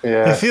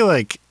 Yeah, I feel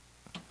like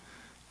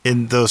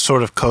in those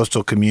sort of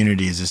coastal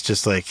communities, it's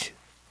just like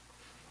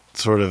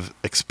sort of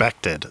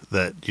expected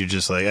that you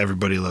just like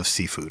everybody loves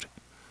seafood.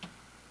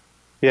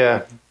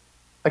 yeah.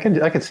 I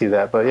could see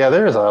that, but yeah,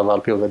 there is a lot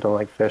of people that don't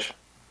like fish.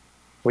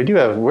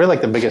 We're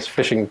like the biggest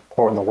fishing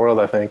port in the world,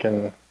 I think,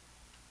 and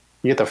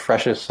you get the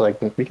freshest,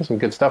 like we get some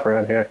good stuff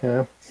around here. You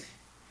know,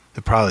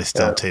 It probably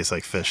still Yeah. tastes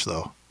like fish,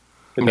 though.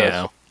 It does.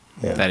 Yeah,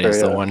 Yeah, that very,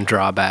 is the one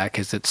drawback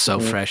is it's so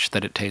fresh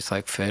that it tastes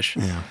like fish.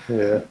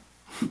 Yeah,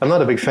 I'm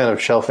not a big fan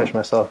of shellfish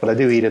myself, but I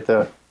do eat it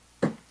though.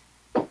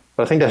 But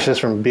I think that's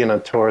just from being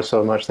on tour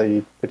so much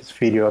that they just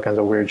feed you all kinds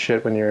of weird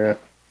shit when you're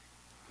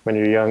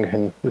young,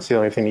 and it's the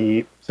only thing you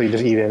eat. So you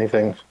just eat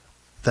anything.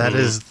 That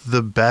is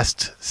the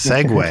best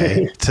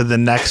segue to the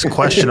next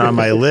question on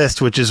my list,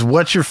 which is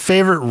what's your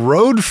favorite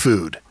road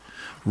food?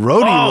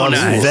 Rody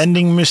loves nice.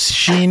 vending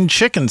machine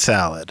chicken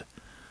salad.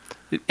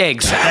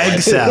 Egg salad.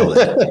 Egg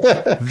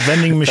salad.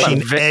 Vending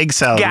machine egg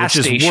salad, Gas which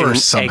is station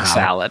worse somehow. egg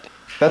salad.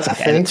 That's a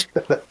thing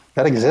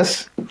that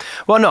exists.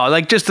 Well, no,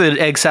 like just the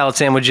egg salad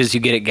sandwiches you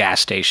get at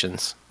gas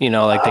stations. You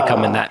know, like they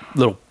come in that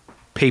little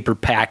paper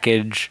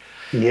package.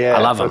 Yeah, I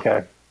love 'em.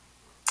 Okay,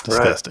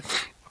 Disgusting.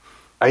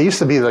 I used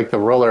to be like the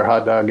roller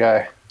hot dog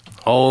guy.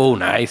 Oh,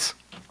 nice.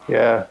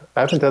 Yeah,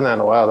 I haven't done that in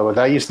a while though. But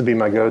that used to be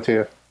my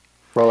go-to,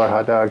 roller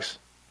hot dogs.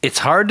 It's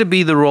hard to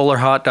be the roller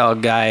hot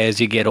dog guy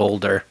as you get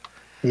older.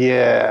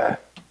 Yeah.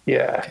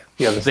 The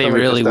They stomach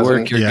really just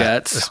work doesn't- your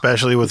guts.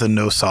 Especially with a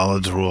no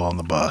solids rule on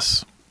the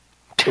bus.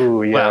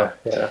 Ooh, yeah, Well,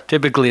 yeah.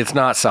 Typically, it's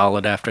not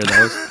solid after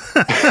those.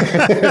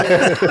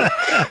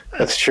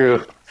 That's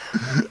true.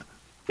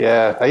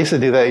 Yeah, I used to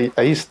do that.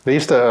 I used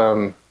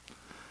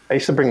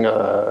to bring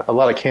a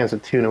lot of cans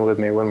of tuna with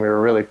me when we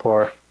were really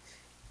poor.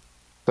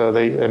 So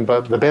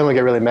but the band would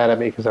get really mad at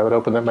me because I would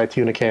open up my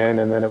tuna can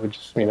and then it would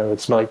just, it'd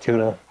smell like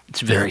tuna.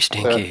 It's very So,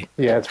 stinky.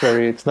 yeah,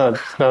 it's not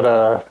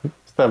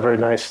very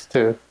nice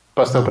to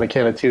bust open a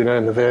can of tuna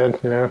in the van,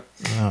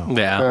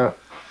 Yeah.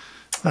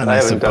 Not I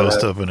nice to haven't done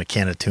boast that. open a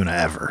can of tuna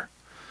ever.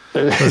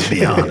 Let's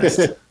be honest.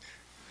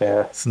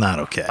 Yeah. It's not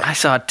okay. I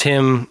saw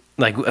Tim,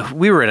 like,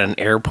 we were at an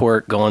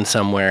airport going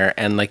somewhere,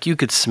 and, like, you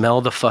could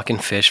smell the fucking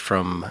fish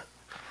from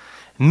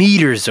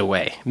meters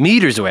away.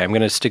 Meters away. I'm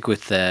going to stick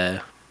with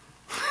the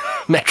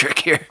metric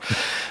here.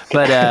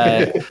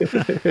 But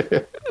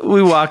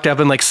we walked up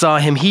and, like, saw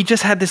him. He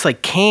just had this,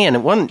 like, can.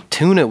 It wasn't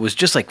tuna. It was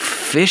just, like,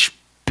 fish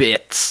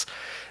bits.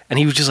 And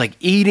he was just, like,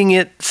 eating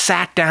it,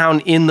 sat down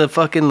in the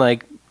fucking,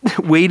 like,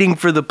 waiting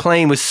for the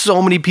plane with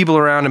so many people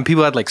around, and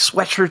people had like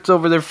sweatshirts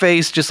over their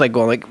face, just like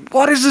going like,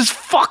 what is this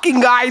fucking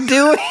guy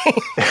doing?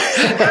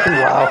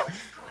 Wow.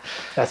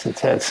 That's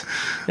intense.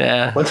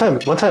 Yeah. One time,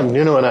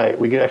 Nuno and I,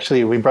 we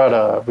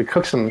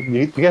cooked some.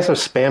 You guys have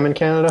Spam in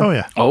Canada? Oh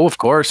yeah. Oh, of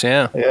course,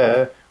 yeah.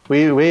 Yeah.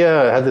 We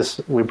had this.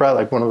 We brought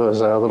like one of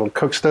those little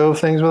cook stove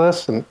things with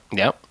us, and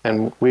Yep.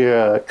 and we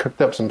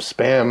cooked up some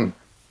Spam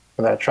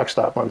at that truck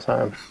stop one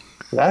time.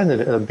 That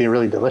ended up being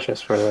really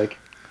delicious for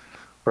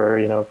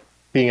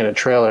being in a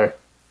trailer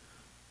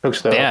cook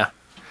stove. Yeah.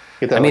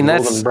 Get that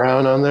that's golden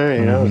brown on there.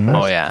 It's nice.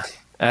 Oh, yeah.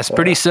 That's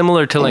pretty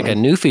similar to like a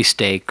Newfie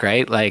steak,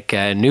 right? Like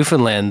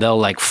Newfoundland, they'll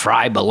like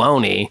fry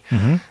bologna,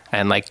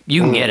 and like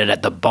you can get it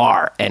at the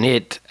bar, and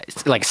it's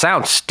like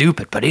sounds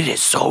stupid, but it is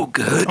so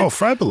good. Oh,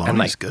 fried bologna is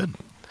like, good.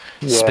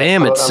 Yeah,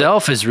 Spam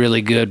itself is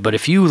really good, but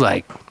if you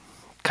like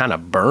kind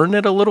of burn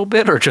it a little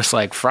bit or just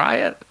like fry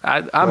it,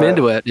 I'm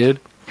into it, dude.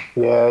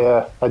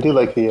 Yeah. I do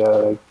like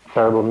the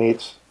variable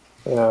meats.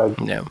 Yeah.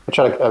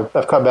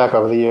 I've cut back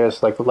over the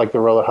years, like the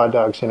roller hot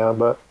dogs,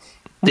 but.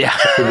 Yeah.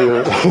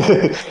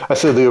 I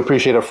still do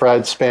appreciate a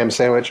fried Spam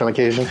sandwich on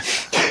occasion.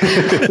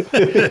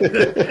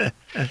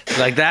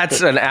 Like that's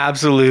an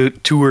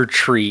absolute tour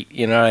treat,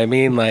 you know what I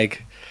mean?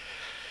 Like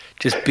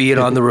just being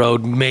on the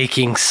road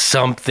making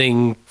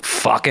something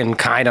fucking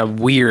kind of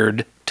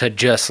weird to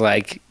just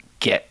like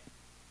get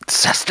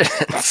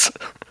sustenance.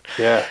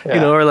 Yeah.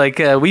 Or like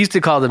we used to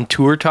call them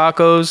tour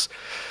tacos,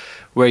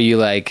 where you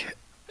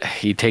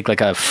take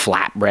like a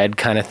flatbread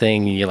kind of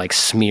thing, and you like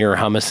smear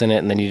hummus in it,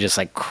 and then you just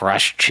like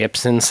crush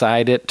chips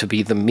inside it to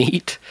be the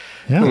meat.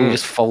 Yeah. And you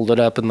just fold it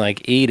up and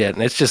like eat it.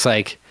 And it's just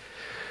like,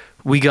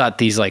 we got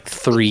these like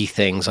 3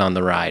 things on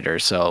the rider,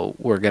 so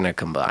we're going to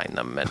combine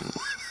them and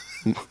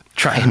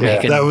try and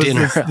make a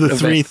dinner that was the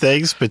 3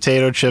 things: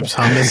 potato chips,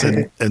 hummus,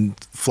 and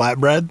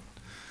flatbread.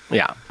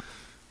 Yeah.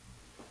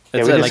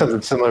 Yeah, we did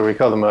something similar. We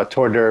call them hors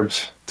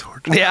d'oeuvres.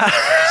 Yeah.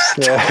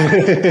 Yeah.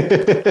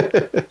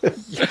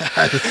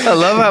 I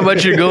love how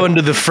much you're going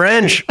to the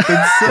French.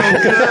 It's so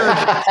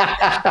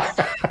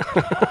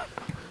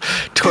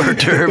good. Hors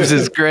d'oeuvres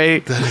is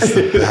great. That is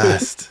the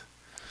best.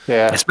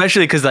 Yeah.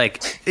 Especially because,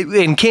 like,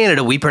 in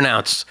Canada, we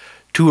pronounce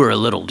tour a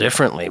little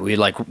differently.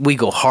 We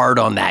go hard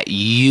on that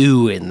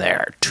U in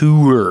there.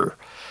 Tour.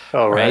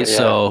 Oh, right. Yeah.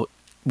 So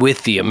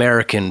with the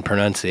American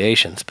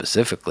pronunciation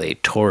specifically,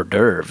 hors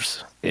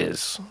d'oeuvres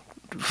is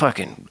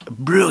fucking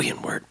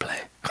brilliant wordplay.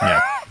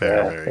 Yeah.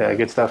 Very Yeah,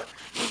 good stuff.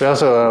 We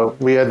also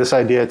we had this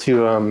idea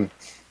to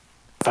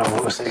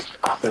what was it?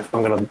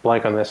 I'm gonna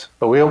blank on this.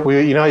 But we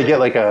you know how you get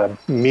like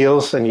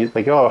meals and you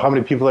like, oh, how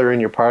many people are in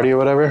your party or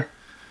whatever.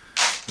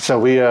 So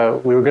we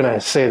were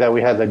gonna say that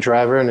we had the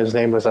driver and his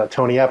name was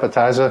Tony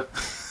Appetizer.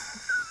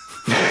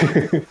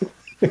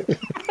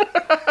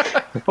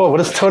 Well, what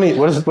did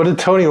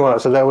Tony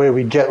want? So that way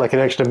we get like an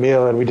extra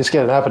meal and we just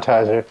get an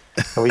appetizer.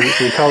 And we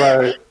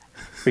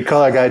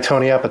call our guy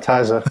Tony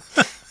Appetizer.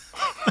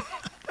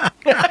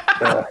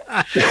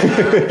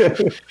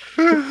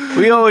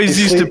 We always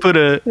used to put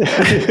a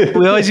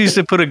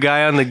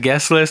guy on the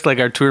guest list. Like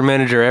our tour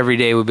manager every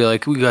day would be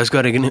like, "You guys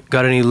got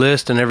any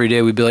list?" And every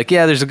day we'd be like,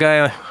 "Yeah, there's a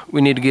guy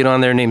we need to get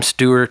on there named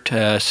Stuart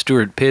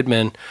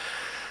Pidman."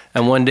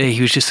 And one day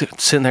he was just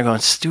sitting there going,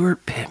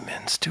 Stuart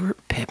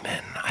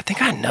Pidman. I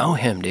think I know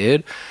him,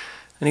 dude.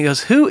 And he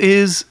goes, "Who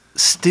is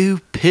Stu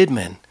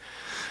Pidman?"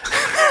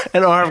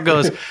 And Arv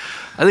goes,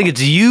 "I think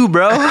it's you,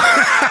 bro."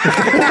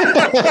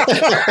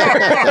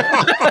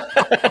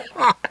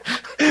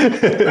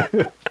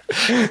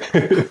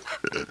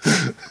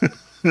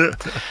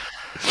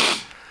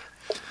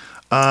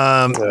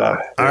 All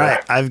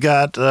right, I've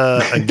got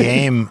a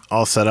game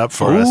all set up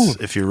for us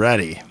if you're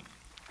ready.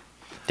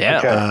 Yeah.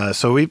 Okay.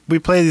 So we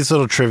play these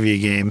little trivia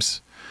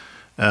games.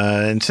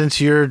 And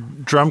since your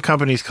drum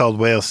company is called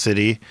Wail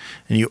City,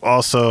 and you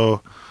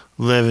also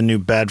live in New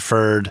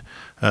Bedford,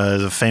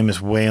 the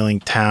famous whaling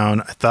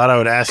town, I thought I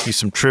would ask you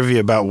some trivia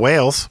about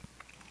whales.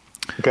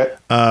 Okay.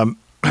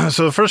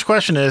 So the first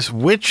question is,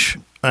 which,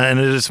 and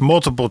it is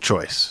multiple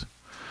choice,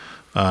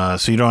 so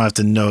you don't have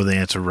to know the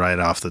answer right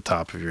off the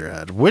top of your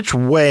head. Which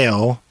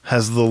whale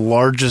has the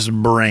largest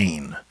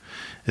brain?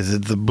 Is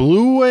it the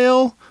blue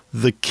whale,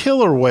 the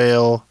killer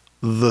whale,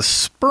 the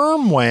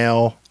sperm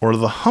whale, or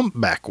the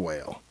humpback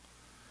whale?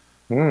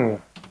 I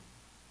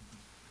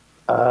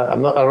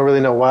don't really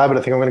know why, but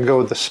I think I'm going to go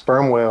with the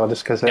sperm whale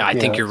just because. Yeah, I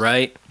think you're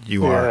right.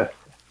 You are.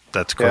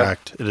 That's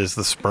correct. Yeah. It is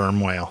the sperm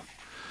whale.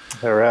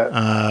 All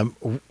right.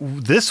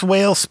 This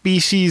whale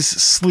species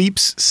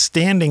sleeps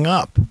standing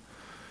up.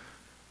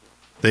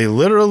 They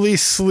literally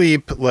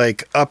sleep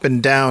like up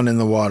and down in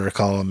the water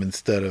column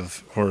instead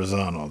of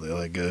horizontal. They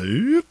like go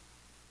and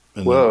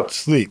then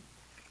sleep.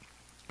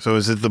 So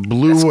is it the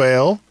blue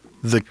whale,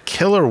 the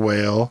killer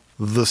whale,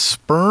 the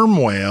sperm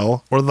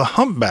whale, or the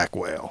humpback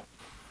whale?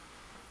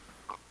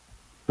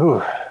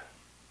 Ooh, I'm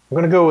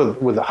going to go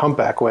with the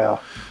humpback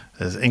whale.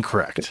 That is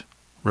incorrect.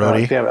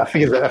 Rody? Damn it. I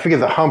figured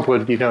the hump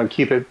would,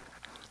 keep it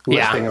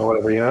listing or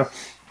whatever,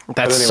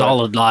 That's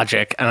solid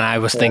logic, and I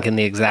was thinking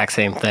the exact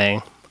same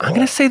thing. I'm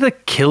going to say the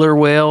killer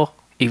whale,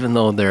 even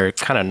though they're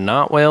kind of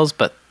not whales,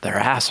 but they're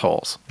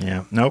assholes.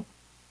 Yeah. Nope.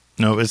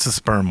 No, it's the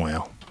sperm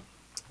whale.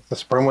 The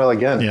sperm whale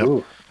again. Yep.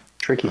 Ooh.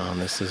 Tricky. Oh,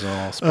 this is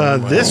all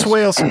sperm This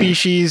whales. whale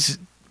species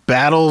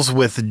battles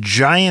with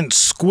giant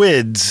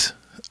squids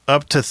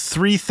up to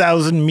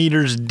 3,000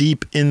 meters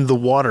deep in the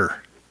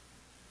water.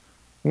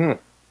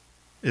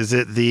 Is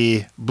it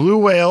the blue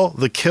whale,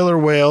 the killer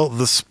whale,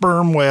 the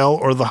sperm whale,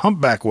 or the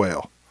humpback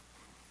whale?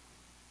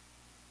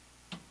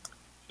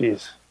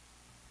 Jeez.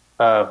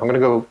 I'm going to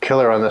go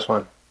killer on this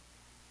one.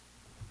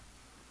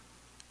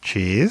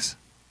 Cheese?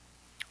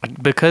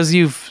 Because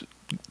you've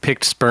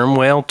picked sperm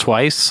whale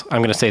twice, I'm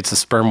going to say it's the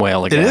sperm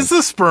whale again. It is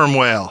the sperm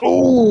whale.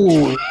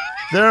 Ooh.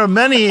 There are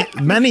many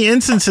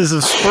instances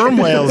of sperm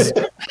whales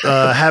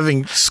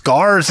having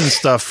scars and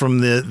stuff from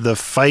the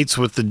fights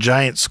with the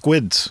giant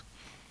squids.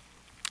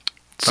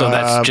 So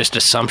that's just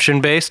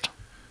assumption based?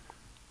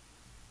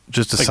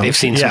 Just Like they've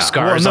seen some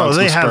scars on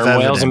some sperm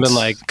whales and been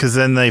like... Because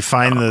then they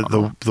find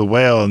the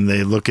whale and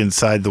they look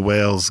inside the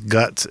whale's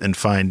guts and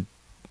find,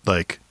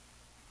 like,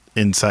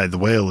 inside the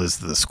whale is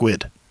the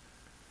squid.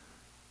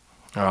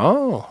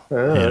 Oh.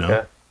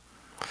 Okay.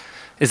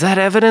 Is that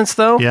evidence,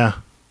 though? Yeah.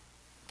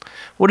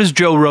 What does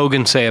Joe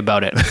Rogan say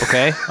about it?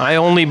 Okay, I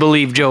only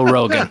believe Joe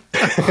Rogan.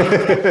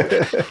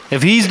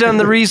 If he's done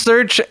the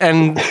research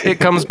and it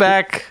comes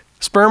back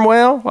sperm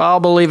whale, I'll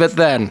believe it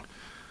then.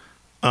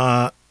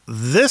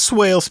 This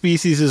whale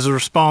species is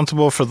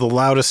responsible for the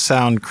loudest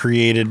sound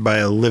created by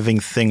a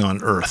living thing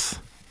on Earth.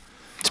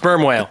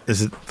 Sperm whale.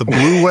 Is it the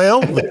blue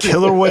whale, the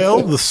killer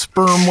whale, the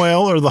sperm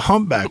whale, or the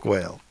humpback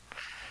whale?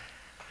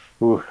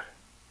 Ooh.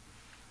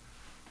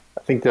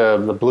 I think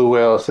the blue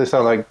whales, they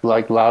sound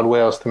like loud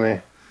whales to me.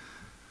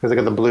 Because they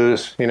got the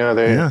blues, you know,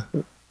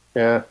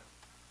 yeah.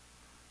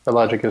 The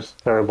logic is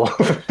terrible.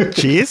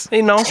 Cheese?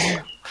 You know,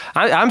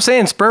 I'm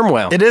saying sperm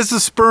whale. It is the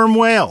sperm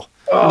whale.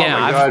 Oh yeah,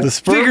 my God. I've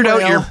figured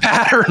out your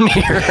pattern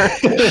here.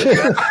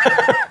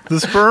 The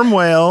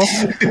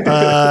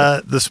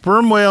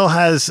sperm whale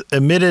has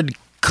emitted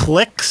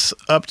clicks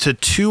up to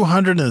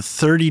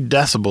 230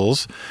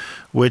 decibels,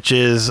 which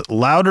is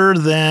louder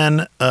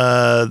than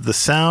the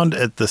sound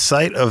at the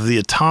site of the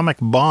atomic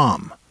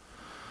bomb.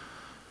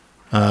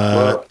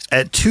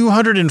 At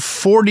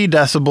 240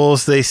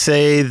 decibels, they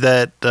say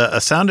that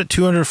a sound at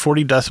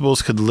 240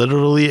 decibels could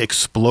literally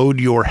explode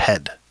your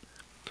head.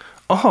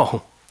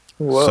 Oh.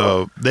 Whoa.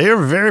 So they are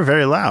very,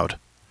 very loud.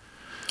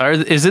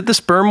 Is it the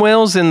sperm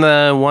whales in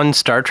the one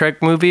Star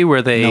Trek movie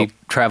where they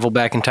travel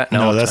back in time?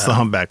 No, that's the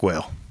humpback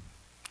whale.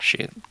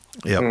 Shit.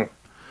 Yep.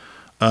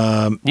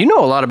 You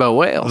know a lot about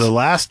whales. The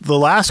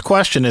last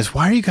question is,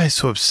 why are you guys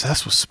so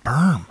obsessed with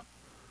sperm?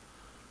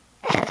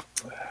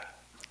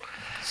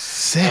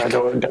 Sick.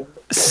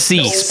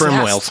 C,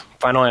 sperm whales.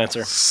 Final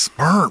answer.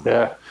 Sperm.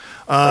 Yeah.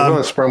 I'm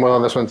going sperm whale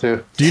on this one,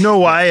 too. Do you know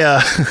why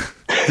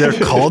they're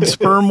called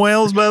sperm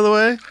whales, by the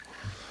way?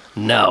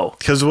 No.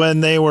 Because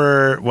when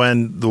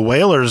the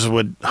whalers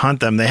would hunt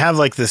them, they have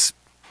like this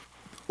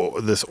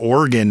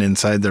organ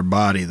inside their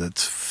body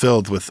that's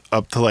filled with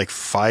up to like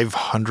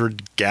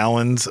 500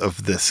 gallons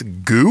of this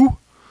goo.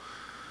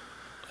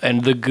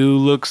 And the goo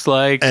looks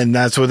like... And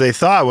that's what they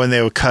thought when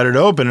they would cut it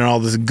open and all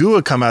this goo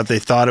would come out. They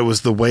thought it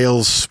was the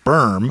whale's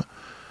sperm.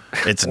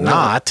 It's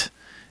not.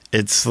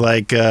 It's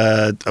like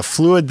a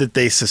fluid that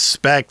they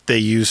suspect they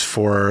use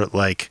for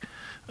like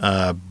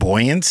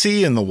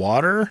buoyancy in the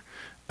water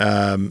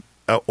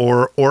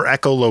or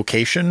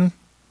echolocation.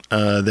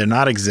 They're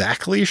not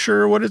exactly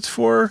sure what it's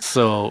for.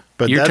 So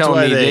but you're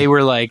telling me they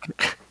were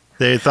like...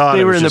 They thought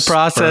they it were was in the just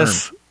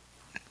process... sperm.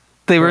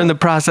 They were in the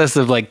process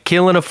of like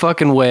killing a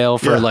fucking whale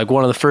for like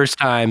one of the first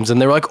times,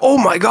 and they were like, "Oh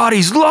my God,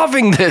 he's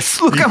loving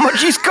this! Look how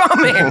much he's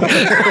coming!"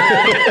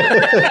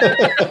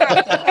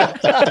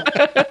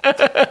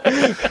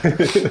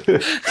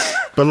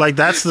 But like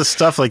that's the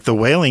stuff. Like the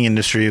whaling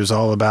industry was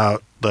all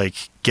about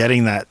like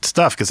getting that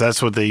stuff because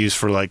that's what they use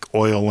for like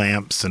oil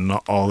lamps and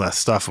all that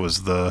stuff.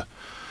 Was that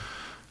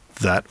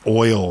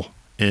oil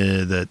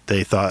that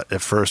they thought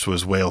at first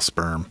was whale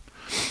sperm.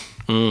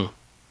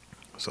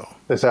 So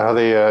is that how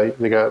they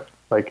got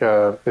like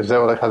is that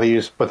like how they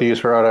use what they use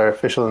for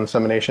artificial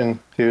insemination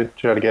to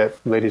try to get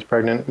ladies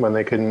pregnant when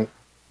they couldn't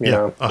you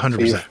know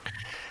 100%.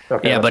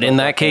 Okay, yeah, but in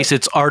that case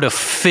it's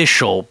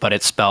artificial, but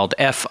it's spelled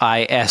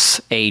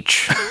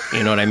FISH.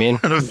 You know what I mean?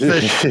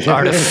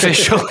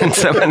 Artificial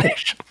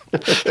insemination.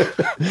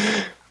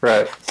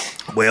 Right.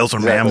 Whales are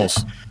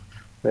mammals.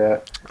 Yeah.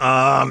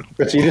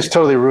 But you just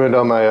totally ruined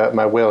all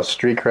my whale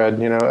street cred.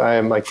 You know, I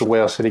am like the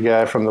Whale City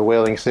guy from the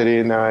whaling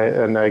city. Now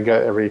I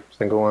got every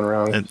single one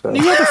wrong. So.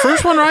 You got the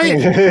first one right.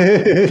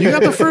 You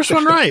got the first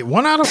one right.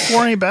 1 out of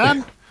 4 ain't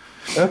bad.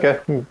 Okay,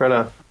 right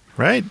on.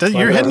 Right,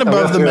 you're hitting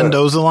above the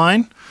Mendoza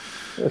line.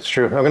 That's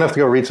true. I'm gonna have to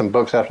go read some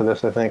books after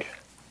this, I think.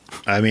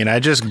 I mean, I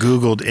just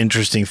Googled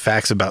interesting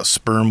facts about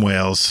sperm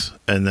whales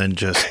and then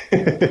just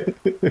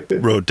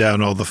wrote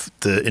down all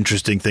the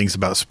interesting things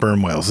about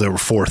sperm whales. There were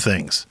 4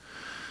 things.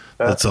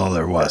 That's all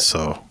there was.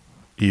 So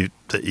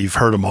you've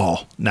heard them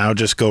all. Now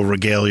just go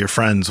regale your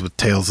friends with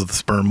tales of the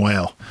sperm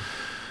whale.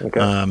 Okay.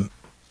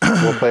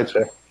 Well played,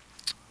 sir.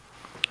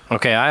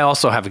 Okay, I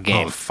also have a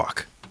game. Oh,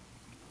 fuck.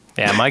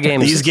 Yeah, my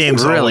game These is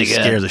games really always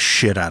good. scare the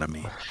shit out of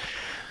me.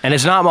 And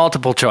it's not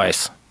multiple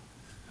choice.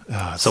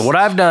 So what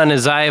I've done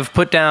is I've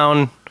put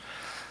down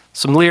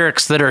some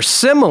lyrics that are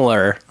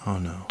similar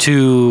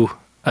to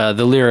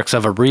the lyrics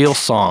of a real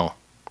song.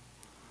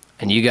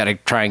 And you got to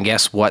try and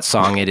guess what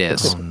song it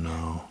is. Oh,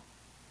 no.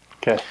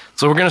 Okay.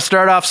 So we're going to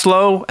start off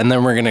slow, and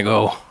then we're going to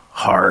go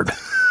hard.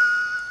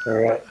 All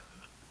right.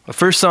 The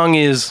first song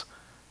is,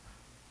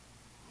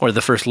 or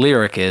the first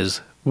lyric is,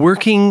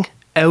 working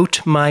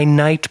out my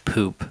night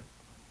poop.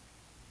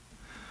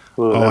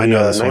 Ooh, I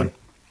know this one.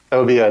 That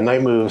would be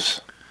Night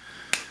Moves.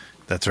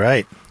 That's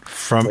right.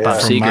 From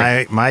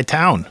Seeger. my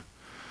town.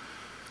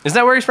 Is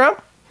that where he's from?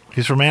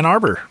 He's from Ann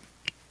Arbor.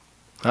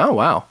 Oh,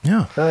 wow.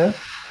 Yeah. Oh,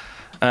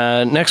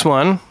 yeah. Next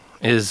one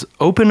is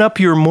open up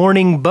your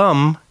morning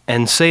bum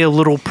and say a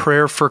little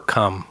prayer for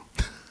cum.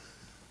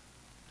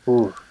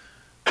 Ooh.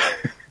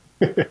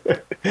 Is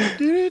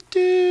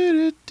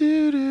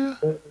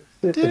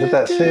it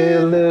that say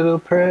a little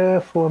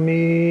prayer for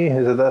me?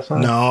 Is it that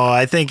song? No,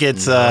 I think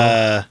it's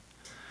open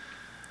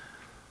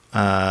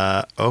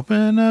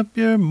up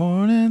your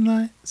morning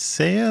light,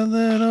 say a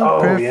little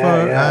prayer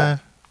for us.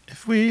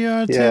 If we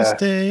are to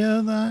stay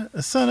alive.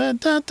 What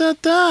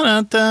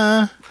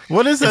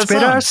is that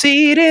Spit song? our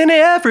seed in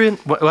every...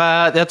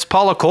 that's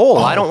Paula Cole.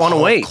 I don't want to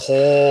wait.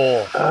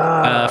 Cole.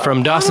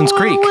 From Dawson's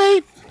Creek.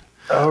 Wait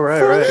Oh, right,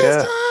 for right, this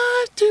yeah.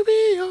 time to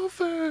be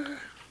over.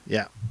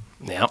 Yeah,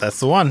 Yeah. that's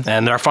the one.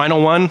 And our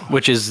final one,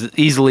 which is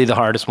easily the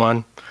hardest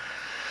one.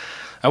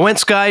 I went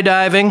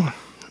skydiving.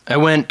 I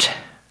went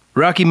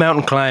Rocky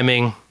Mountain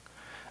climbing.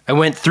 I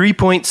went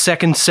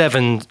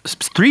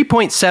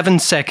 3.7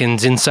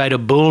 seconds inside a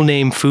bull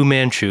named Fu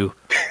Manchu.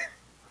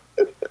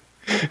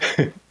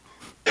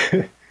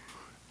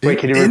 Wait,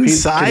 can you repeat?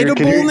 Inside a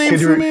bull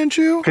named Fu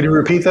Manchu? Could you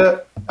repeat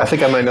that? I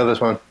think I might know this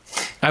one.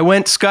 I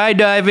went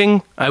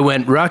skydiving. I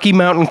went Rocky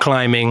Mountain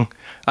climbing.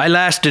 I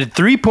lasted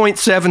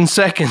 3.7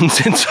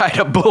 seconds inside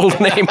a bull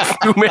named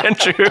Fu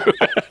Manchu.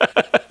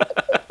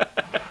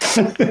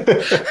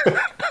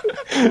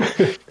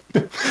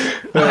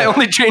 I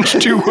only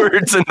changed 2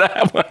 words in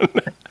that one.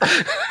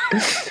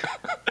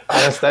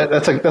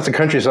 That's a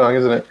country song,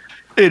 isn't it?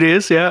 It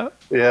is, yeah.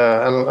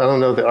 Yeah, I don't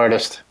know the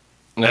artist.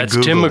 That's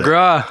Googled Tim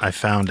McGraw. I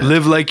found it.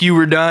 Live like you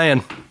were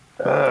dying.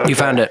 You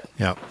found it.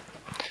 Yep.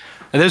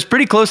 And it was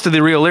pretty close to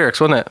the real lyrics,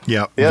 wasn't it?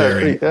 Yep. Yeah,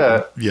 Very.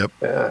 Yep.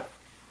 Yeah.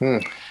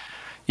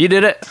 You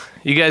did it.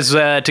 You guys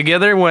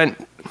together went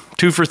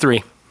 2 for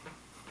 3.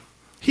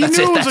 He That's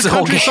knew it. it That's was the a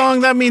whole country game. song.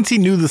 That means he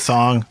knew the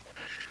song.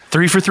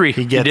 3 for 3.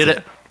 He gets you did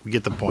it. We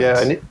get the points.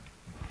 Yeah,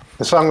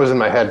 the song was in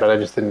my head, but I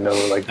just didn't know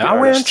the I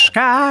went artist.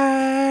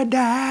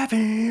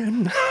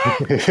 skydiving.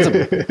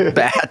 It's a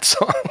bad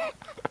song.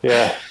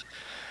 Yeah.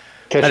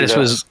 I just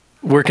was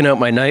working out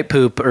my night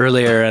poop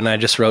earlier, and I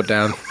just wrote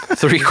down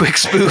 3 quick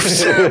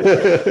spoofs.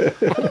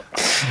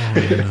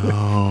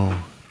 No.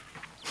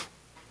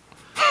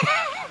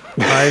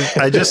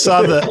 I just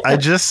saw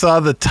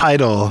the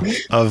title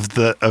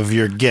of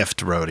your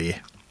gift, Rody.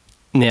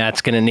 Yeah,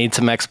 it's gonna need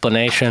some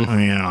explanation.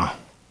 Yeah.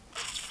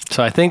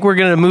 So I think we're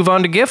gonna move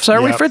on to gifts,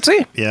 are we, Yep.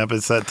 Fritzy? Yep,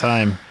 it's that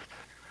time.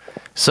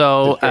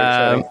 So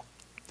yeah,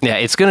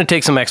 it's gonna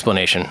take some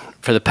explanation.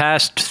 For the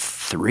past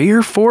 3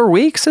 or 4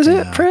 weeks, is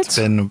it, Fritz?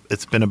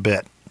 It's been a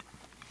bit.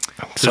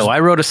 So I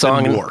wrote a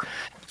song.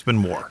 It's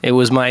been war. It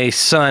was my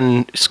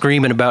son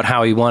screaming about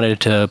how he wanted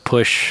to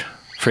push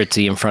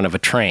Fritzy in front of a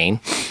train.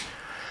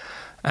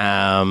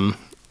 And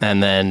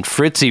then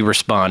Fritzy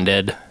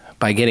responded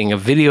by getting a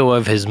video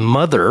of his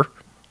mother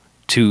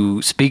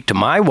to speak to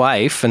my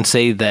wife and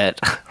say that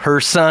her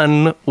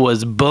son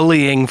was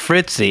bullying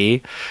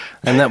Fritzy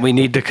and that we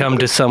need to come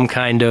to some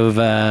kind of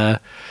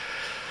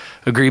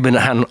agreement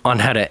on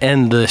how to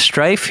end the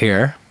strife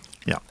here.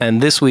 Yeah.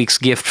 And this week's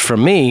gift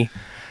from me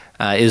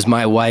is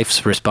my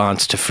wife's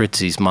response to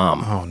Fritzy's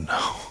mom. Oh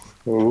no.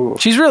 Ooh.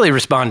 She's really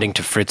responding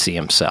to Fritzy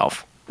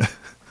himself.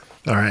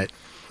 All right.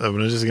 I'm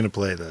just gonna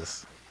play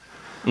this.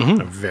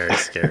 Mm-hmm. I'm very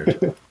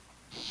scared.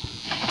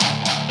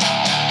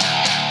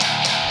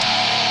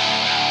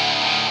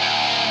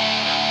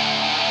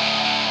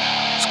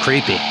 It's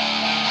creepy.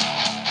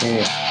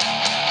 Yeah.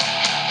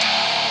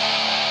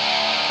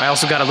 I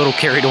also got a little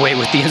carried away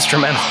with the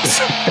instrumentals.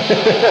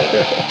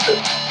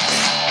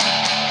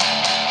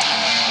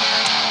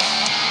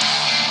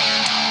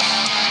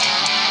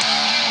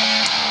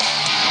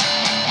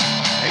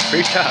 Hey,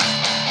 pretty tough.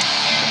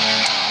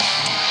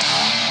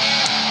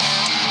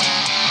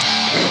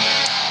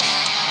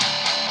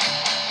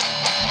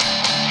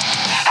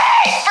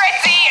 Hey,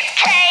 Fritzy, it's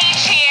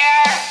Cage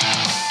here.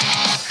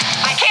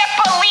 I can't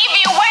believe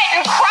you went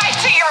and cried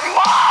to your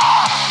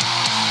mom.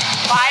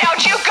 Why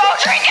don't you go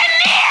drink a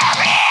near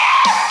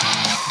beer?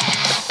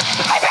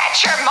 I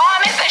bet your mom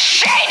is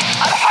ashamed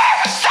of her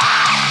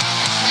son.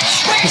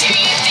 Where do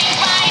you think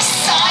my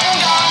son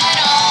got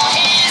all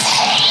his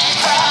hate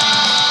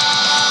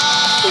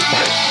from?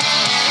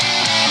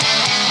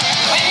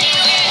 When you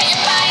get hit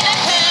by the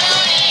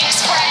Poonie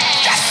Express.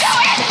 Just do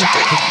it!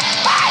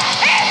 By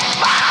his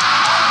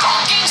mom!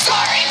 Fucking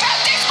sorry about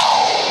this.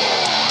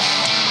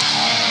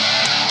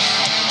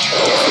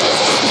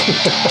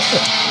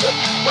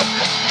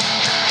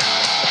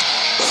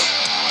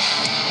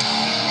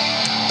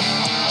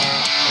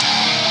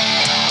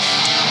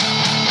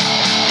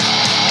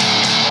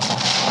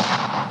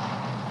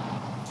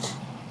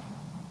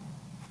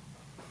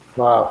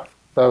 Wow,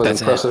 that was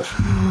That's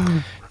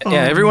impressive.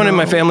 Yeah, everyone in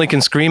my family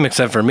can scream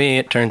except for me,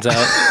 it turns out.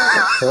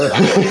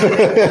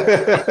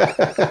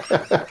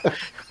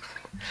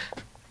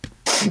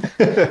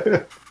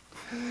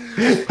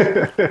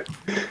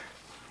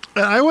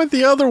 I went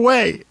the other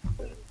way.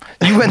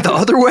 You went the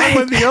other I way?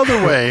 went the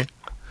other way.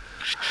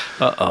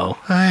 Uh-oh.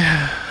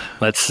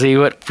 Let's see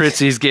what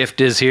Fritzy's gift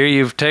is here.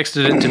 You've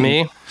texted it to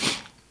me.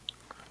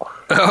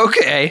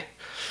 Okay.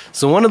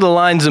 So one of the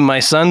lines in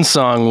my son's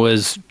song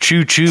was,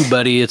 "Choo choo,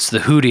 buddy, it's the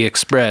Hootie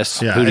Express."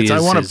 Yeah, Hootie it's, I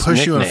is want his to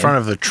push you in nickname. front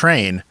of the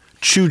train.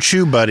 Choo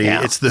choo, buddy.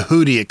 Yeah. It's the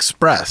Hootie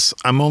Express.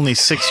 I'm only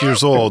 6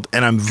 years old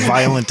and I'm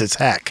violent as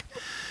heck.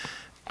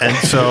 And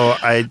so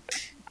I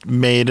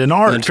made an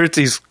art. And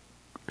Fritzy's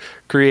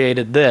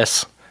created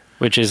this,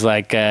 which is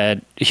like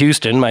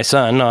Houston, my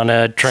son, on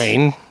a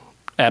train,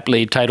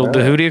 aptly titled the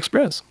Hootie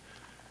Express.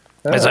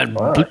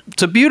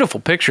 It's a beautiful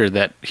picture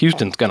that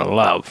Houston's going to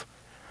love.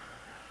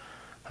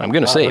 I'm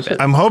going to save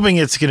it. I'm hoping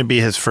it's going to be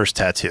his first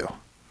tattoo.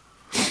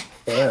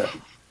 Yeah.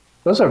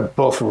 Those are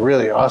both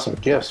really awesome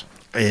gifts.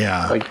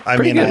 Yeah. Like, I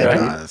pretty mean, good,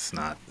 right? it's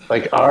not.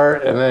 Like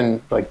art, and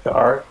then like the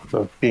art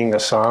of being a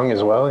song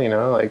as well. You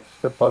know, like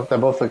they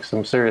both look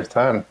some serious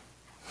time.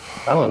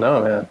 I don't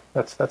know, man.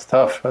 That's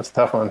tough. That's a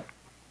tough one.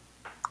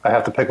 I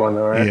have to pick one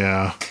though, right?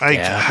 Yeah.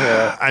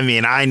 Yeah. I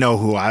mean, I know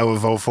who I would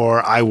vote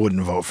for. I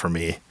wouldn't vote for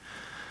me.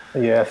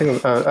 Yeah, I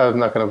think I'm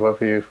not going to vote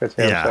for you, Fritzy.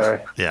 Yeah. I'm sorry.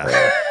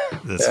 Yeah.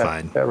 That's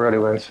fine. Yeah, Rody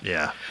wins.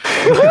 Yeah.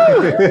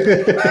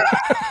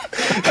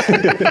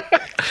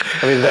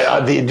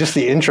 I mean, just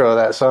the intro of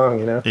that song,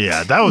 you know?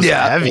 Yeah. That was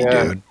heavy,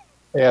 Yeah. dude.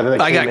 Yeah, then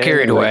it I came got in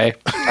carried and, away.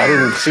 I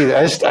didn't see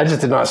that. I just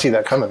did not see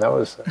that coming. That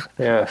was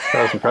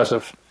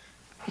impressive.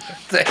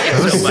 Thank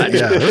you so much.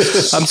 Yeah.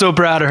 I'm so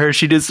proud of her.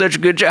 She did such a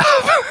good job.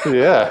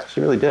 Yeah, she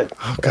really did.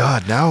 Oh,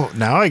 God.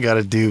 Now I got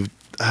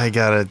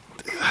to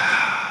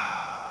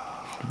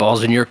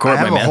Balls in your I court, my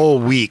have a man. whole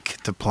week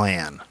to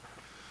plan.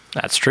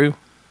 That's true.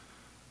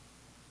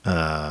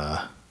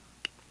 I'm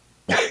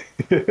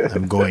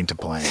going to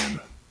plan.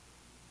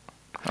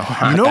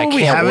 Oh, You know I what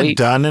we can't haven't wait.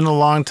 done in a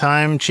long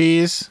time,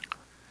 Cheese?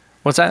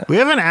 What's that? We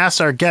haven't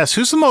asked our guests,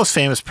 who's the most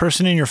famous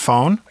person in your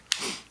phone?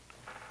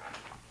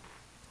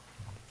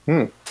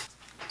 I'm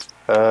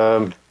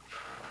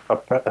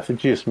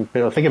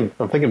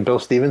thinking Bill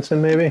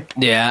Stevenson, maybe.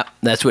 Yeah,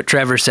 that's what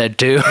Trevor said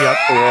too.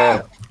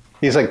 Yeah,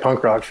 he's like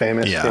punk rock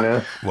famous, you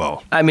know.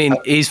 Well, I mean,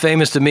 he's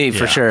famous to me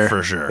for yeah, sure.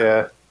 For sure.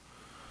 Yeah.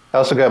 I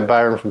also got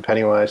Byron from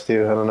Pennywise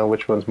too. I don't know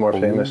which one's more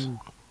famous.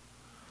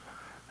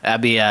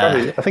 That'd be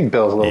Probably, I think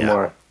Bill's a little yeah.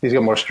 more. He's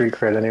got more street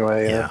cred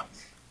anyway. You Yeah. know?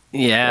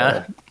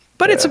 yeah.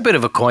 But it's a bit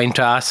of a coin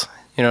toss.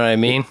 You know what I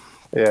mean?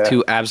 Yeah.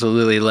 Two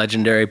absolutely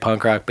legendary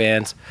punk rock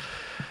bands.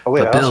 Oh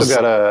wait, but I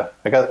also Bill's-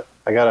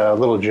 I got a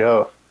Little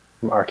Joe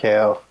from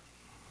RKO.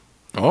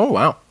 Oh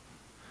wow,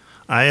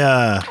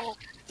 I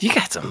you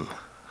got some.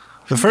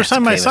 the first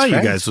some time I famous saw you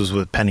friends. guys was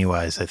with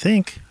Pennywise, I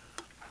think.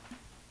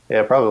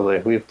 Yeah, probably.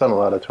 We've done a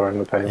lot of touring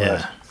with Pennywise.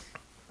 Yeah.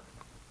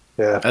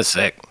 Yeah. That's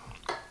sick.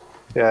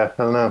 Yeah.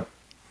 I don't know.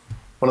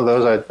 One of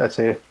those, I'd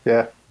say.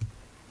 Yeah.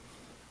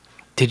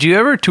 Did you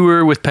ever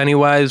tour with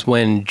Pennywise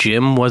when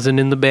Jim wasn't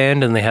in the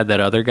band and they had that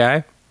other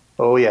guy?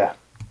 Oh yeah.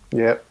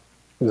 Yep.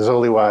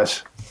 Zoli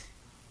Wise.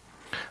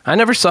 I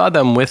never saw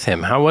them with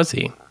him. How was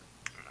he?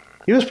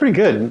 He was pretty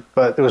good,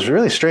 but it was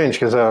really strange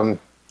because did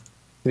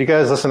you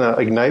guys listen to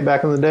Ignite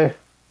back in the day?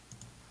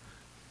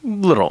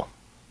 Little.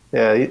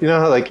 Yeah, you know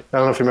how I don't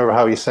know if you remember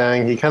how he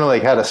sang. He kind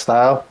of had a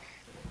style,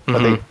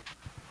 but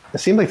it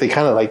seemed like they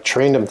kind of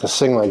trained him to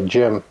sing like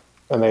Jim,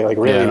 and they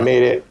really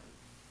made it.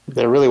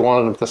 They really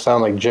wanted him to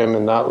sound like Jim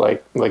and not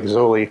like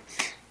Zoli.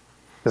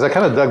 Because I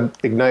kind of dug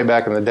Ignite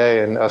back in the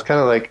day, and I was kind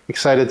of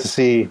excited to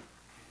see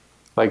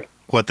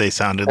What they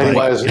sounded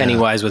Pennywise. like.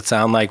 Pennywise would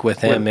sound like with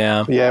him,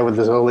 yeah. Yeah, with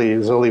the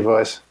Zoli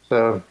voice.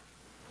 So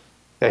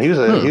yeah, he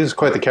was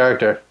quite the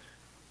character.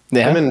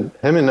 Yeah. Him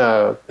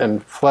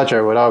and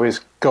Fletcher would always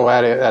go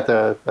at it at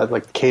the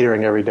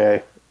catering every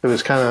day. It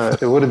was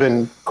it would have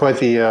been quite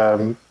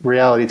the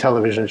reality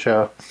television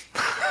show.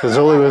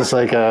 Zoli was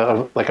like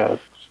a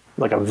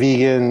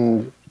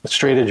vegan,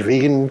 straight edge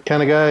vegan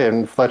kind of guy,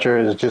 and Fletcher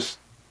is just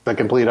the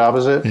complete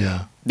opposite.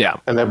 Yeah. Yeah.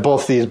 And they're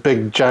both these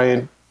big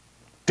giant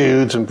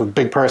dudes and with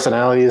big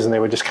personalities, and they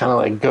would just kind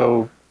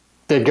of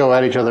they'd go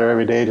at each other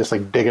every day, just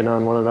digging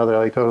on one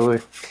another, totally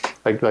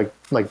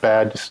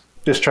bad,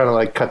 just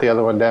trying to cut the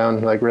other one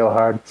down real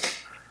hard.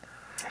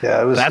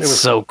 Yeah, it was. That's it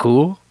was, so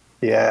cool.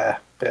 Yeah.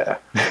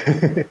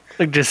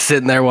 Just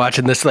sitting there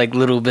watching this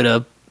little bit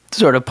of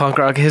sort of punk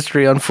rock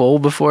history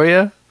unfold before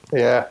you.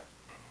 Yeah.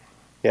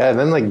 Yeah, and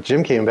then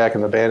Jim came back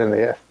in the band, and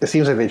it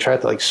seems like they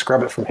tried to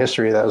scrub it from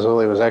history that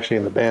Zoli was actually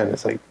in the band.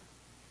 It's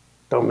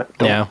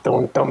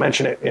don't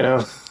mention it, you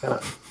know.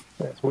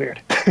 It's weird.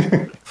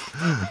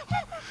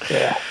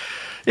 Yeah.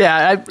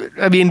 Yeah,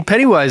 I mean,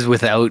 Pennywise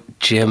without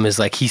Jim is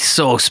he's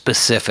so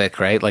specific,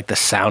 right? The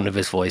sound of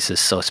his voice is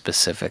so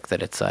specific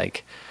that it's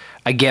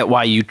I get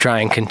why you try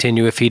and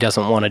continue if he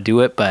doesn't want to do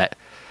it, but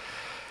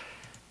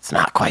it's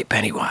not quite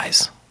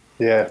Pennywise.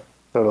 Yeah,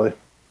 totally.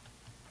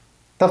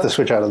 Tough to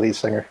switch out a lead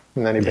singer.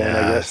 in any band,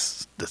 I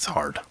guess. That's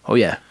hard. Oh,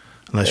 yeah.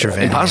 Unless you're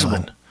Van Impossible.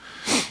 Halen.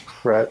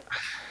 Right.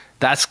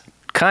 That's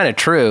kind of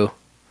true.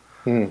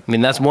 I mean,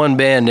 that's one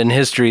band in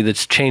history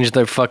that's changed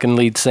their fucking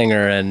lead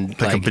singer, and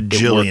Like a it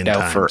bajillion worked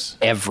out times.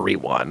 for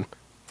everyone,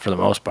 for the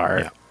most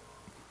part. Yeah.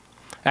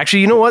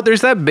 Actually, you know what?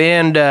 There's that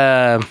band.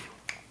 I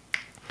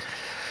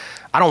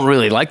don't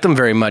really like them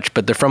very much,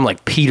 but they're from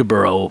like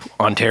Peterborough,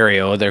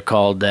 Ontario. They're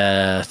called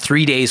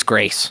 3 Days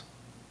Grace.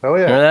 Oh,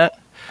 yeah. Remember that?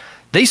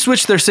 They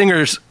switched their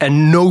singers,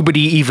 and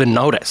nobody even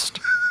noticed.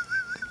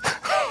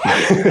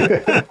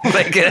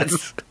 Like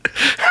it's.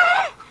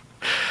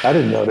 I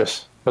didn't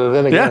notice. But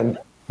then again,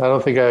 I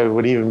don't think I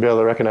would even be able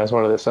to recognize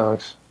one of their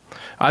songs.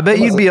 I bet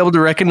you'd be able to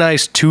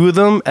recognize two of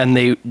them, and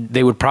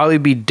they would probably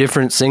be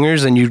different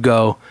singers, and you'd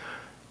go,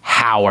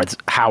 how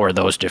are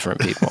those different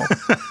people?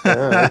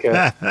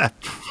 Okay.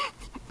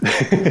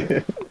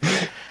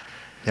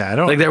 Yeah, I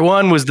don't Like their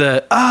one was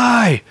the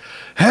I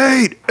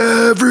hate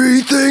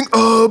everything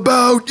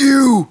about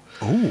you.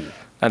 Ooh.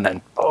 And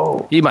then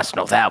Oh. you must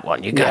know that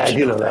one. You Yeah, got I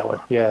do know that one.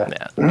 Yeah.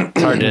 Yeah.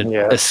 It's hard to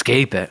Yeah.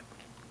 escape it.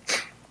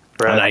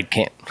 Right. And I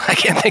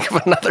can't think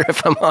of another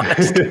if I'm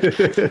honest.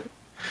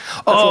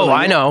 Oh,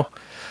 I know.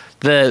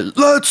 The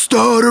Let's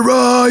Start a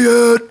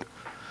Riot.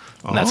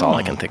 And that's all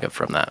I can think of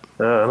from that.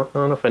 I don't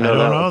know if I I know don't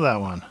that know one.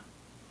 that one.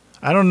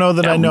 I don't know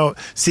that I know.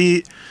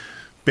 See,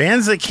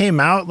 bands that came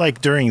out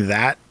like during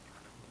that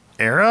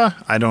era,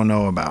 I don't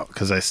know about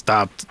because I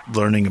stopped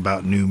learning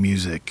about new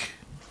music.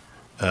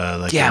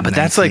 Yeah, but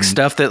that's like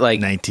stuff that like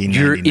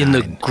you're in the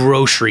 1999.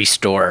 grocery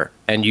store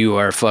and you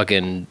are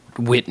fucking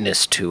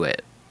witness to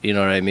it. You know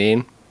what I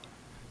mean?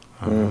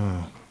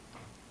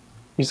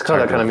 Used to call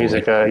that kind of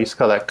music, used to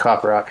call that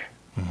cop rock.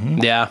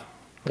 Yeah.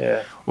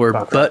 Yeah. Or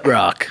Pop butt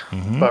rock.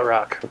 Butt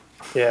rock.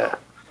 Yeah.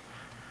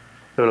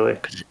 Totally.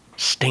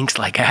 Stinks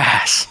like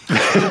ass.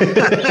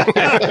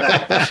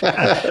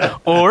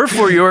 Or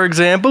for your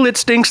example, it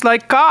stinks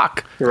like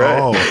cock. Right.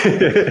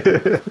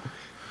 Oh,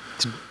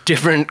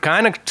 Different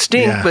kind of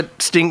stink, Yeah.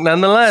 but stink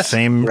nonetheless.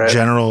 same Right.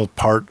 general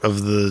part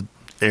of the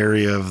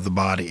area of the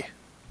body.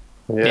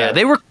 Yeah,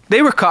 they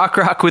were cock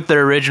rock with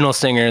their original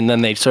singer, and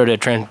then they sort of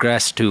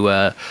transgressed to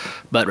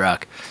butt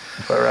rock.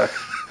 Butt rock.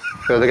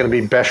 So they're going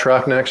to be Besh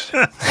Rock next?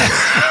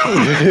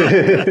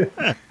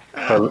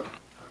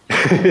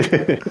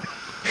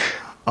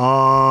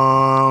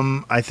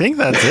 I think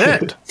that's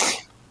it.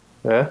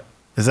 Yeah.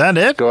 Is that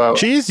it? Go out.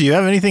 Cheese, do you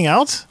have anything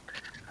else?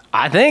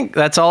 I think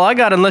that's all I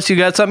got, unless you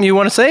got something you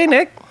want to say,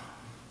 Nick.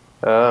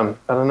 I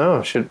don't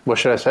know. What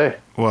should I say?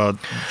 Well,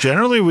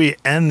 generally we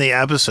end the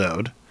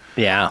episode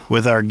Yeah.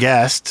 with our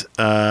guest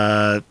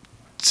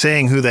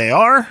saying who they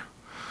are,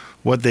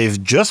 what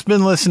they've just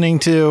been listening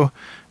to,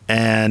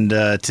 and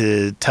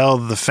to tell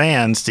the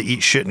fans to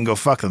eat shit and go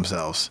fuck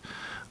themselves.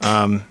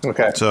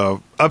 Okay.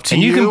 So up to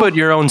And you. you can put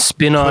your own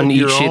spin on Put eat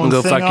your shit own and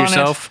go thing fuck on it.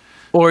 yourself.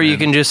 Or you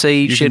can just say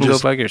eat You shit can and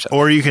just- go fuck yourself.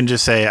 Or you can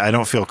just say, I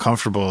don't feel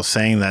comfortable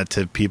saying that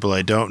to people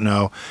I don't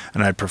know,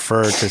 and I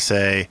prefer to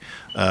say,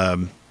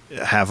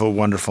 have a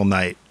wonderful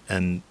night,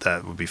 and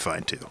that would be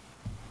fine too.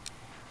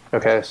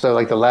 Okay. So,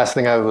 like the last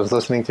thing I was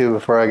listening to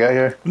before I got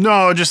here?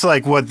 No, just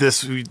like what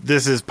this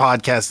is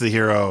Podcast the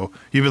Hero.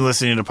 You've been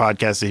listening to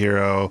Podcast the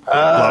Hero, blah,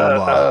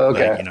 blah, blah.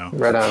 Okay. Like, you know.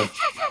 Right on.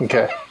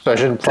 Okay. So I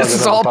shouldn't plug This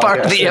it is on all the part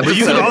of podcast. the But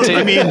you can also,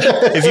 I mean,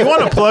 if you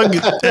want to plug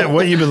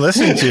what you've been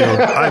listening to,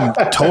 I'm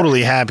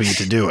totally happy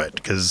to do it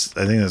because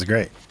I think that's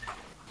great.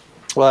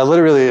 Well, I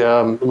literally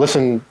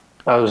listened.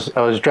 I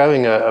was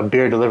driving a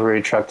beer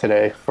delivery truck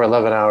today for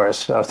 11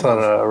 hours. I was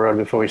telling a road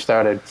before we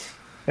started,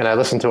 and I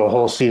listened to a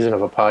whole season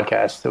of a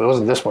podcast. It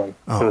wasn't this one.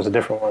 It was a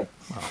different one.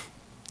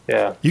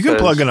 Yeah. You can So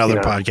plug it's, another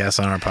you know- podcast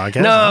on our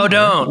podcast. No,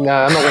 don't. No,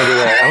 I'm not going to do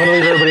that. I'm going to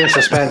leave everybody in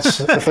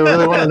suspense. If they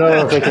really want to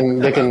know, they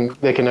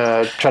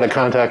can try to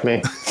contact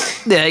me.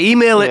 Yeah,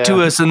 email it to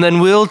Yeah. us, and then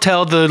we'll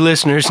tell the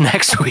listeners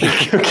next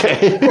week.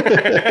 Okay.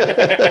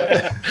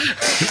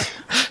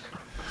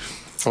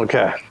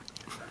 Okay.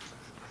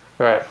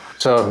 All right.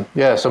 So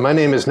my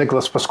name is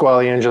Nicholas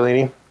Pasquale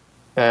Angelini,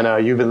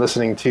 and you've been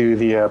listening to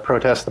the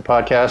Protest the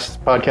Podcast.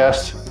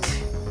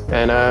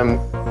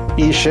 And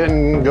eat shit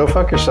and go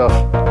fuck yourself.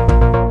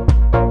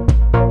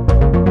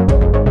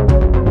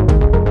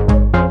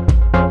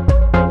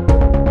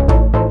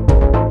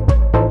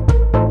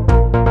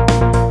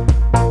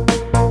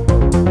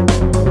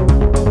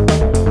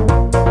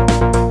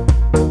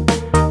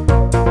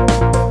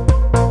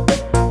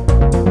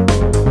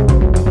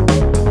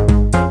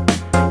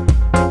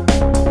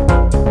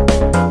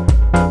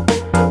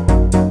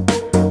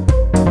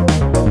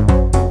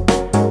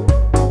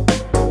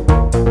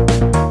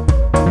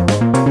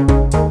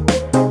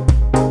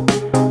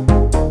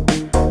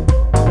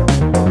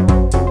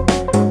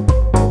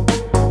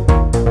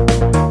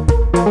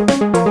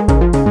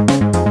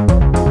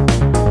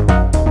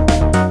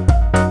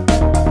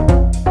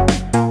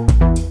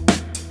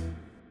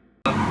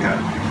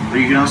 Or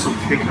you can also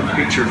pick a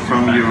picture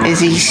from your Is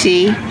he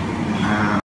she?